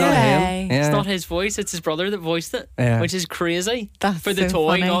 voice. It's No not him. way. Yeah. It's not his voice, it's his brother that voiced it, Yeah. which is crazy. That's for the so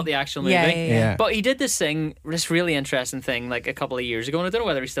toy, funny. not the actual movie. Yeah, yeah, yeah. But he did this really interesting thing like a couple of years ago, and I don't know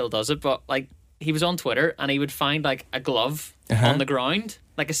whether he still does it, but like he was on Twitter and he would find like a glove on the ground,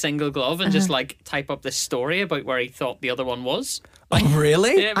 like a single glove, and just like type up this story about where he thought the other one was. Like, Oh,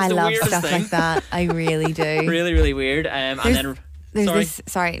 really? yeah, it was I the love weirdest stuff thing. like that. I really do. Really, really weird. And then, There's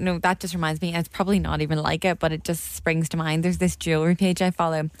sorry. no, that just reminds me, and it's probably not even like it, but it just springs to mind. There's this jewelry page I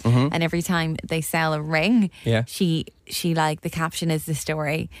follow, and every time they sell a ring, Yeah. she like, the caption is the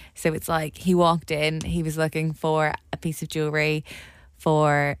story. So it's like, he walked in, he was looking for a piece of jewelry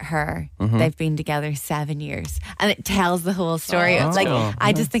for her. They've been together 7 years, and it tells the whole story. It's like,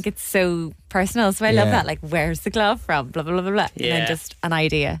 I just think it's so personal. So I love Yeah. that. Like, where's the glove from? Blah blah blah blah. And Yeah. then just an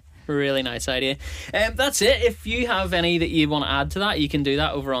idea. Really nice idea. That's it. If you have any that you want to add to that, you can do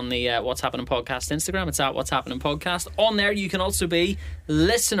that over on the What's Happening Podcast Instagram. It's at What's Happening Podcast. On there, you can also be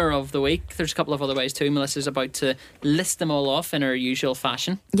Listener of the Week. There's a couple of other ways too. Melissa's about to list them all off in her usual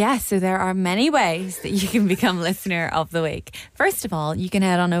fashion. Yeah, so there are many ways that you can become Listener of the Week. First of all, you can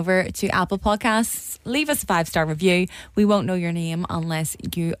head on over to Apple Podcasts, leave us a 5-star review. We won't know your name unless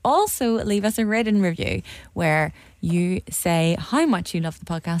you also leave us a written review where you say how much you love the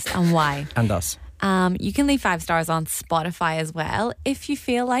podcast and why. And us. You can leave 5 stars on Spotify as well if you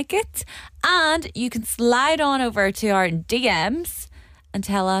feel like it. And you can slide on over to our DMs and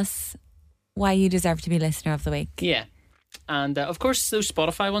tell us why you deserve to be Listener of the Week. Yeah. And of course, those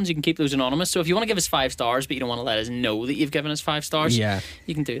Spotify ones, you can keep those anonymous. So if you want to give us 5 stars, but you don't want to let us know that you've given us 5 stars,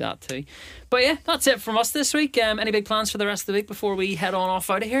 you can do that too. But yeah, that's it from us this week. Any big plans for the rest of the week before we head on off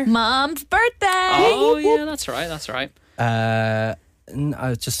out of here? Mom's birthday! Oh yeah, that's right. That's right.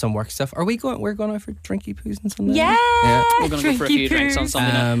 Just some work stuff. Are we going? We're going out for drinky poos and something. Yeah, We're going to go for a few drinks on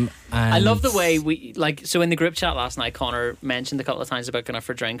Sunday night. I love the way we so in the group chat last night, Connor mentioned a couple of times about going out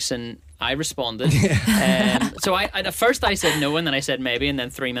for drinks, and I responded. So I at first I said no, and then I said maybe, and then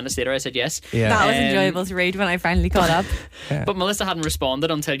 3 minutes later I said yes. Yeah. That was enjoyable to read when I finally caught up. But Melissa hadn't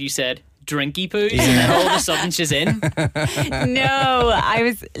responded until you said drinky poos, and then all of a sudden she's in. No, I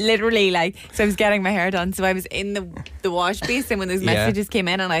was literally like, so I was getting my hair done, so I was in the wash basin when those messages came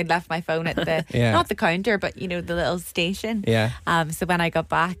in, and I'd left my phone at the not the counter, but you know, the little station. Yeah. So when I got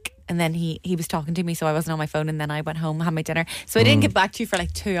back, and then he was talking to me, so I wasn't on my phone, and then I went home, had my dinner. So I didn't get back to you for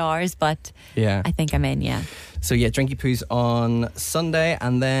like 2 hours, but Yeah. I think I'm in. Yeah. So yeah, drinky poos on Sunday,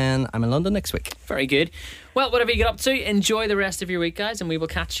 and then I'm in London next week. Very good. Well, whatever you get up to, enjoy the rest of your week, guys, and we will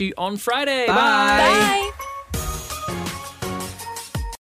catch you on Friday. Bye. Bye.